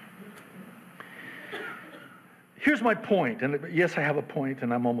much. Here's my point, and yes, I have a point,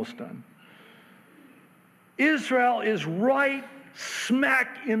 and I'm almost done. Israel is right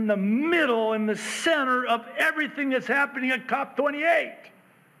smack in the middle, in the center of everything that's happening at COP28.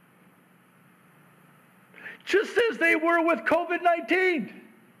 Just as they were with COVID-19.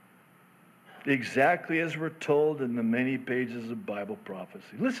 Exactly as we're told in the many pages of Bible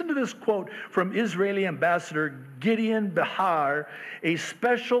prophecy. Listen to this quote from Israeli Ambassador Gideon Behar, a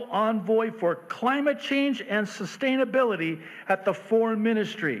special envoy for climate change and sustainability at the Foreign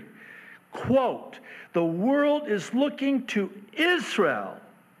Ministry. Quote, "The world is looking to Israel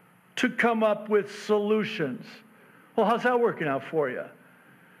to come up with solutions." Well, how's that working out for you?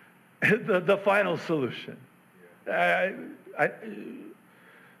 The final solution.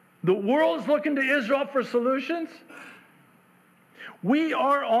 The world is looking to Israel for solutions. We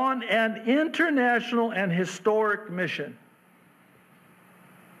are on an international and historic mission.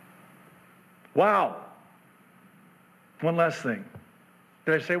 Wow. One last thing.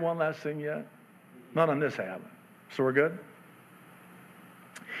 Did I say one last thing yet? Not on this, I haven't. So we're good?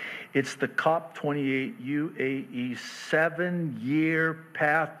 It's the COP28 UAE 7-year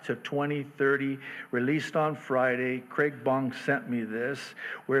path to 2030, released on Friday. Craig Bong sent me this,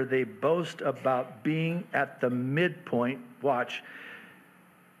 where they boast about being at the midpoint, watch,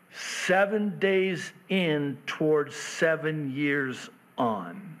 7 days in towards 7 years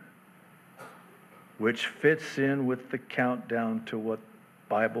on, which fits in with the countdown to what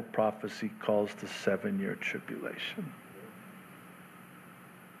Bible prophecy calls the 7-year tribulation.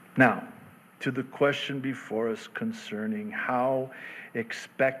 Now, to the question before us concerning how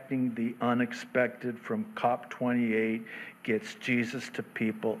expecting the unexpected from COP28 gets Jesus to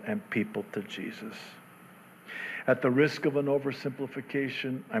people and people to Jesus. At the risk of an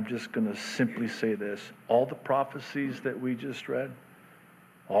oversimplification, I'm just going to simply say this. All the prophecies that we just read,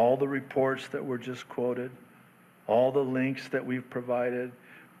 all the reports that were just quoted, all the links that we've provided,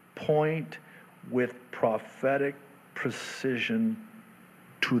 point with prophetic precision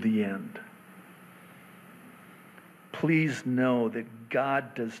to the end. Please know that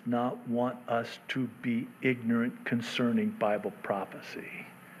God does not want us to be ignorant concerning Bible prophecy.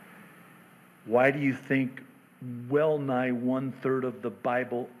 Why do you think well nigh 1/3 of the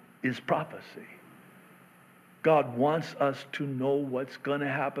Bible is prophecy? God wants us to know what's going to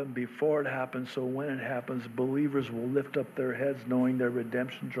happen before it happens, so when it happens, believers will lift up their heads knowing their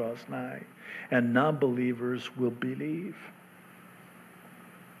redemption draws nigh, and non-believers will believe.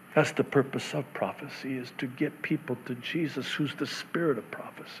 That's the purpose of prophecy, is to get people to Jesus, who's the spirit of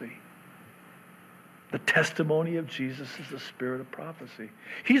prophecy. The testimony of Jesus is the spirit of prophecy.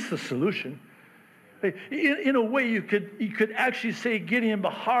 He's the solution. In a way, you could actually say Gideon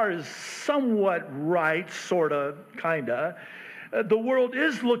Behar is somewhat right, sort of, kind of. The world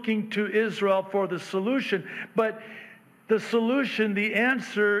is looking to Israel for the solution, but the solution, the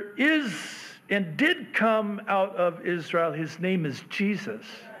answer is and did come out of Israel. His name is Jesus.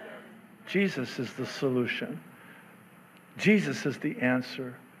 Jesus is the solution. Jesus is the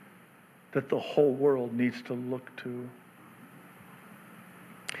answer that the whole world needs to look to.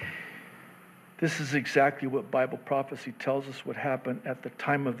 This is exactly what Bible prophecy tells us would happen at the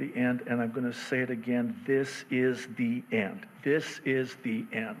time of the end, and I'm going to say it again. This is the end. This is the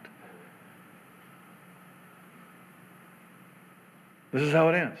end. This is how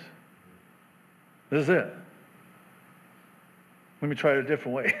it ends. This is it. Let me try it a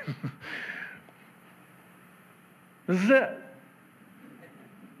different way. This is it.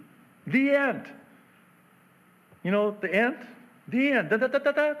 The end. You know, the end? The end. You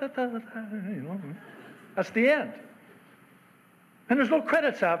know, that's the end. And there's no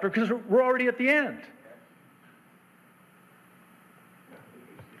credits after because we're already at the end.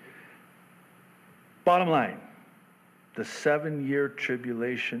 Bottom line, the 7-year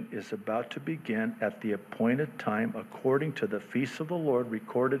tribulation is about to begin at the appointed time according to the feast of the Lord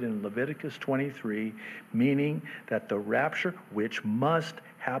recorded in Leviticus 23, meaning that the rapture, which must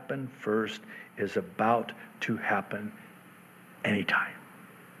happen first, is about to happen anytime.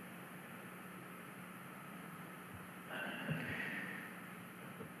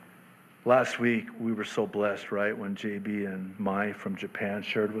 Last week, we were so blessed, right, when JB and Mai from Japan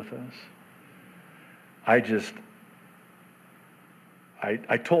shared with us.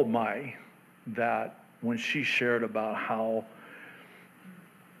 I told Mai that when she shared about how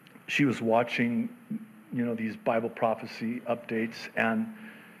she was watching, you know, these Bible prophecy updates, and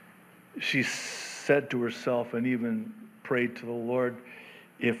she said to herself and even prayed to the Lord,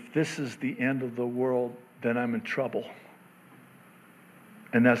 if this is the end of the world, then I'm in trouble.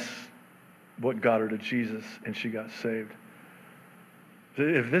 And that's what got her to Jesus, and she got saved.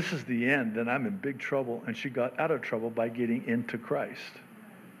 If this is the end, then I'm in big trouble. And she got out of trouble by getting into Christ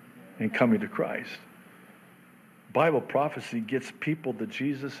and coming to Christ. Bible prophecy gets people to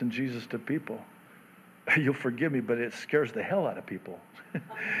Jesus and Jesus to people. You'll forgive me, but it scares the hell out of people.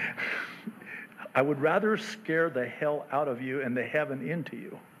 I would rather scare the hell out of you and the heaven into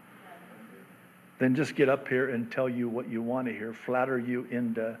you than just get up here and tell you what you want to hear, flatter you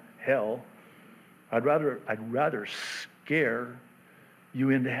into hell. I'd rather scare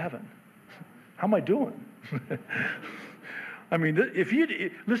you into heaven. How am I doing? I mean, if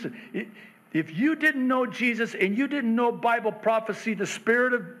you didn't know Jesus and you didn't know Bible prophecy, the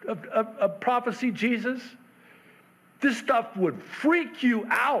spirit of prophecy, Jesus, this stuff would freak you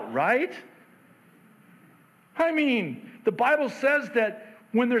out, right? I mean, the Bible says that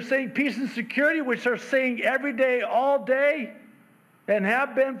when they're saying peace and security, which they're saying every day, all day, and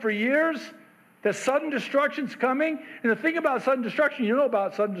have been for years, that sudden destruction's coming. And the thing about sudden destruction, you know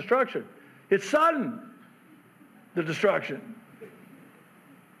about sudden destruction. It's sudden, the destruction.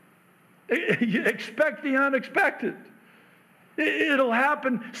 You expect the unexpected. It'll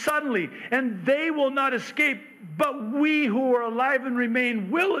happen suddenly, and they will not escape, but we who are alive and remain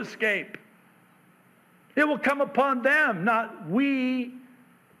will escape. It will come upon them, not we,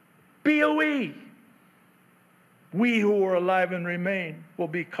 B-O-E. We who are alive and remain will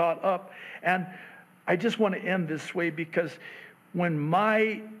be caught up. And I just want to end this way, because when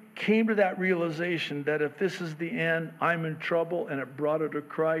I came to that realization that if this is the end, I'm in trouble, and it brought her to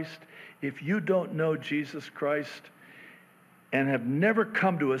Christ. If you don't know Jesus Christ and have never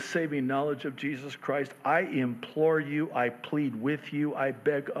come to a saving knowledge of Jesus Christ, I implore you, I plead with you, I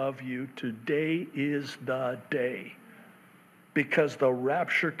beg of you, today is the day. Because the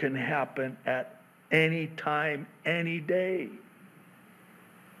rapture can happen at any time, any day.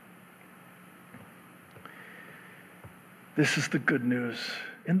 This is the good news.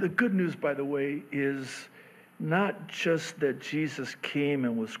 And the good news, by the way, is not just that Jesus came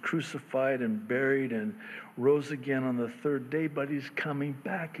and was crucified and buried and rose again on the third day, but he's coming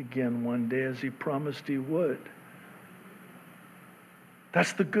back again one day as he promised he would.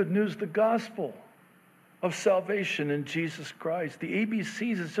 That's the good news, the gospel of salvation in Jesus Christ. The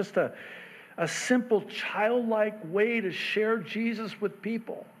ABCs is just a simple childlike way to share Jesus with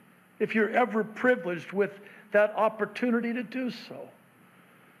people, if you're ever privileged with that opportunity to do so.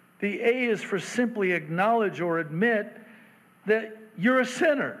 The A is for simply acknowledge or admit that you're a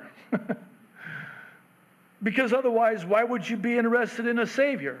sinner. Because otherwise, why would you be interested in a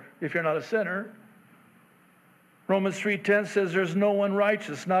Savior if you're not a sinner? Romans 3:10 says there's no one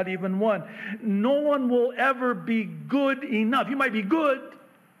righteous, not even one. No one will ever be good enough. You might be good,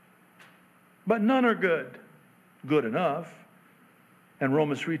 but none are good enough. And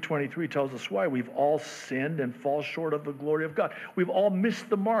Romans 3:23 tells us why. We've all sinned and fall short of the glory of God. We've all missed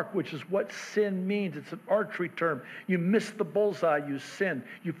the mark, which is what sin means. It's an archery term. You missed the bullseye, you sinned.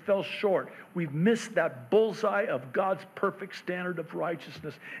 You fell short. We've missed that bullseye of God's perfect standard of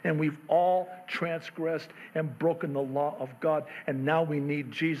righteousness. And we've all transgressed and broken the law of God. And now we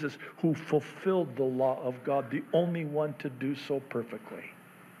need Jesus, who fulfilled the law of God, the only one to do so perfectly,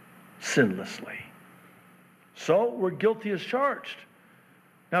 sinlessly. So we're guilty as charged.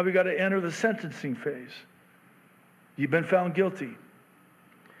 Now we've got to enter the sentencing phase. You've been found guilty.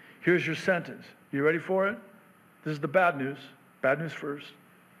 Here's your sentence. You ready for it? This is the bad news. Bad news first.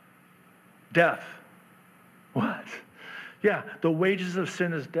 Death. What? Yeah, the wages of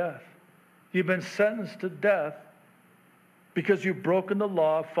sin is death. You've been sentenced to death because you've broken the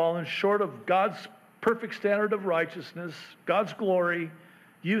law, fallen short of God's perfect standard of righteousness, God's glory.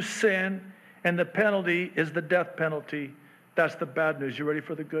 You sin, and the penalty is the death penalty. That's the bad news. You ready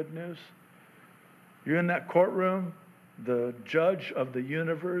for the good news? You're in that courtroom. The judge of the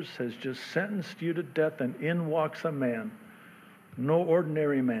universe has just sentenced you to death, and in walks a man. No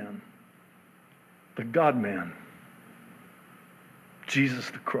ordinary man. The God-man. Jesus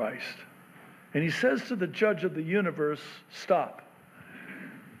the Christ. And he says to the judge of the universe, stop.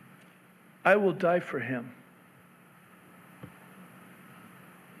 I will die for him.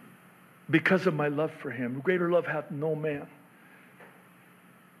 Because of my love for him. Greater love hath no man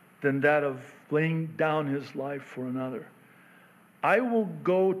than that of laying down his life for another. I will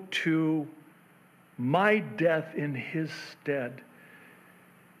go to my death in his stead.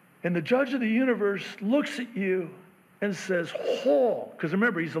 And the judge of the universe looks at you and says, "Ho," because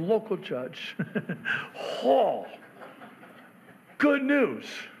remember, he's a local judge. "Ho, good news.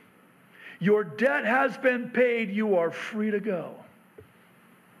 Your debt has been paid. You are free to go.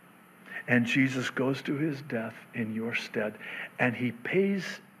 And Jesus goes to his death in your stead. And he pays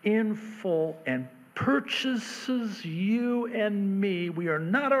in full and purchases you and me. We are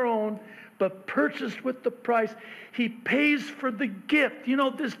not our own, but purchased with the price. He pays for the gift. You know,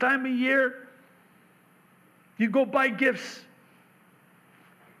 this time of year, you go buy gifts.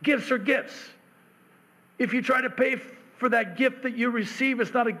 Gifts are gifts. If you try to pay for that gift that you receive,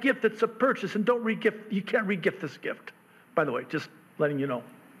 it's not a gift, it's a purchase. And don't re-gift. You can't re-gift this gift. By the way, just letting you know.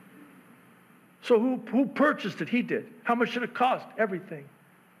 So who purchased it? He did. How much did it cost? Everything.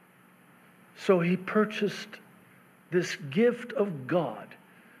 So he purchased this gift of God,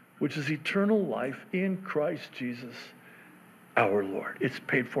 which is eternal life in Christ Jesus, our Lord. It's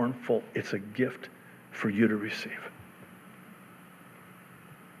paid for in full. It's a gift for you to receive.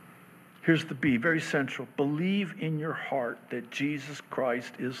 Here's the B, very central. Believe in your heart that Jesus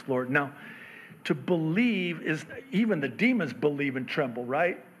Christ is Lord. Now, to believe is, even the demons believe and tremble,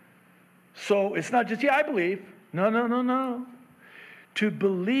 right? So it's not just, yeah, I believe. No. To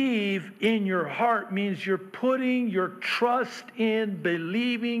believe in your heart means you're putting your trust in,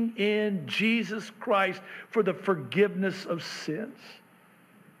 believing in Jesus Christ for the forgiveness of sins.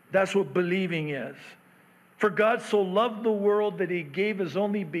 That's what believing is. For God so loved the world that he gave his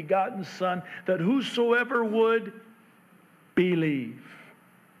only begotten Son, that whosoever would believe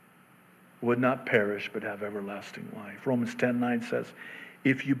would not perish but have everlasting life. Romans 10:9 says,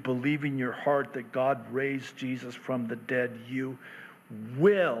 if you believe in your heart that God raised Jesus from the dead, you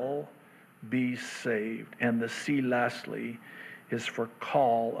will be saved. And the C, lastly, is for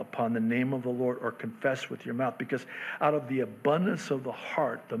call upon the name of the Lord or confess with your mouth, because out of the abundance of the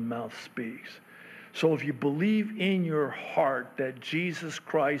heart, the mouth speaks. So if you believe in your heart that Jesus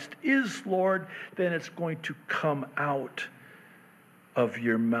Christ is Lord, then it's going to come out of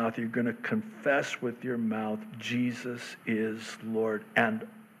your mouth. You're going to confess with your mouth, Jesus is Lord. And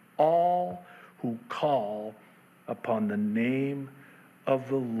all who call upon the name of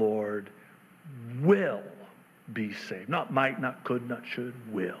the Lord will be saved. Not might, not could, not should,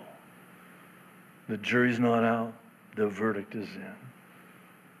 will. The jury's not out. The verdict is in.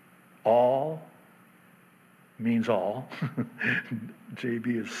 All means all.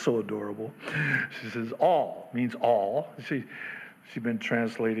 JB is so adorable. She says all means all. She's been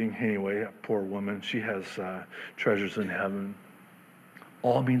translating anyway, a poor woman. She has treasures in heaven.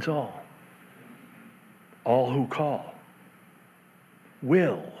 All means all. All who call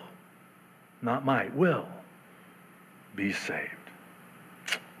will, not might, will be saved.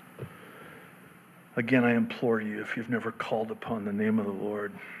 Again, I implore you, if you've never called upon the name of the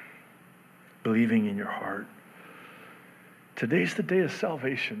Lord, believing in your heart, today's the day of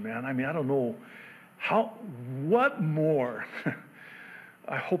salvation, man. I mean, I don't know what more,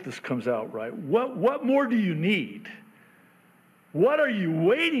 I hope this comes out right. What more do you need? What are you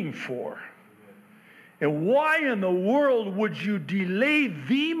waiting for? And why in the world would you delay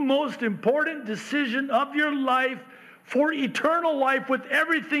the most important decision of your life for eternal life with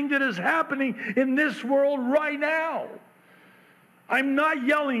everything that is happening in this world right now? I'm not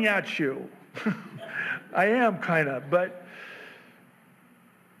yelling at you. I am kind of, but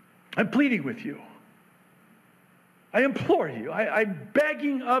I'm pleading with you. I implore you. I'm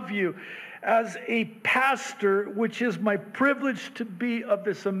begging of you as a pastor, which is my privilege to be of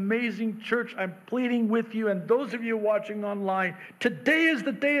this amazing church. I'm pleading with you and those of you watching online. Today is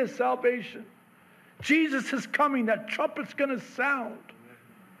the day of salvation. Jesus is coming. That trumpet's going to sound.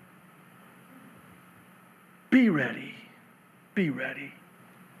 Be ready. Be ready.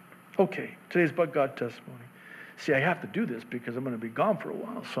 Okay, today's But God testimony. See, I have to do this because I'm going to be gone for a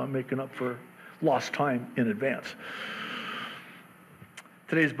while, so I'm making up for lost time in advance.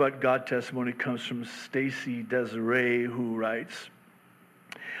 Today's But God testimony comes from Stacy Desiree, who writes,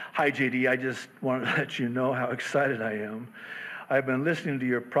 hi, JD, I just want to let you know how excited I am. I've been listening to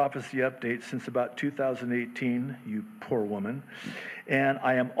your prophecy update since about 2018, you poor woman, and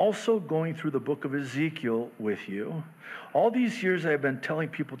I am also going through the book of Ezekiel with you. All these years I've been telling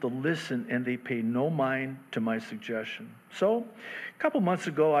people to listen, and they pay no mind to my suggestion. So, a couple months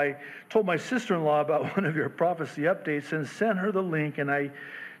ago, I told my sister-in-law about one of your prophecy updates and sent her the link, and I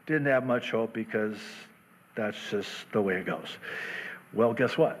didn't have much hope because that's just the way it goes. Well,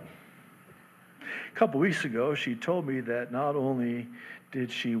 guess what? A couple weeks ago, she told me that not only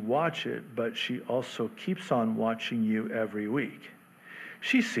did she watch it, but she also keeps on watching you every week.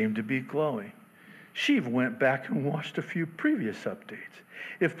 She seemed to be glowing. She even went back and watched a few previous updates.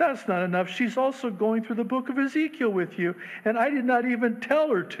 If that's not enough, she's also going through the book of Ezekiel with you, and I did not even tell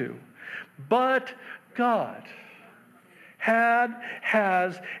her to. But God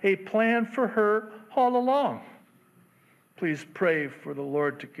has a plan for her all along. Please pray for the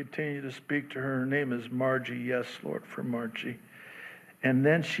Lord to continue to speak to her. Her name is Margie. Yes, Lord, for Margie. And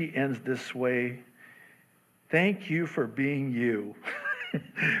then she ends this way. Thank you for being you.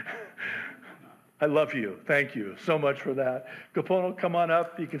 I love you. Thank you so much for that. Capono, come on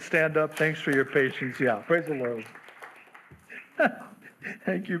up. You can stand up. Thanks for your patience. Yeah, praise the Lord.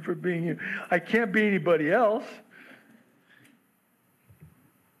 Thank you for being you. I can't be anybody else.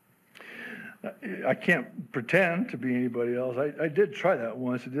 I can't pretend to be anybody else. I did try that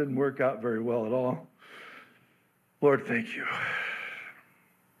once. It didn't work out very well at all. Lord, thank you.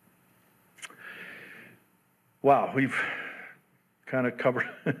 Wow, we've kind of covered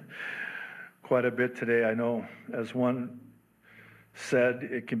quite a bit today. I know, as one said,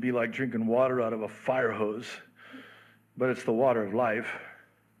 it can be like drinking water out of a fire hose, but it's the water of life.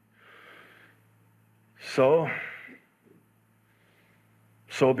 So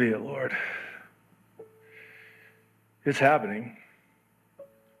be it, Lord. It's happening.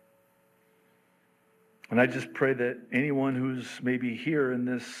 And I just pray that anyone who's maybe here in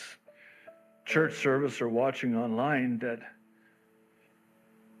this church service or watching online that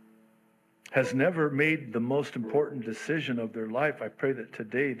has never made the most important decision of their life, I pray that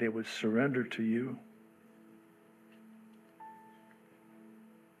today they would surrender to you.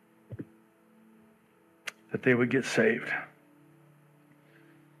 That they would get saved.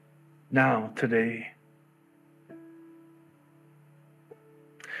 Now, today.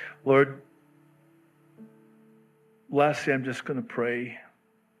 Lord, lastly, I'm just going to pray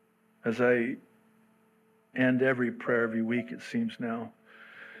as I end every prayer every week, it seems now.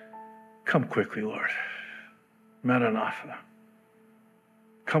 Come quickly, Lord. Maranatha.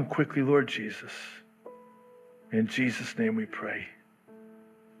 Come quickly, Lord Jesus. In Jesus' name we pray.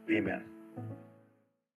 Amen.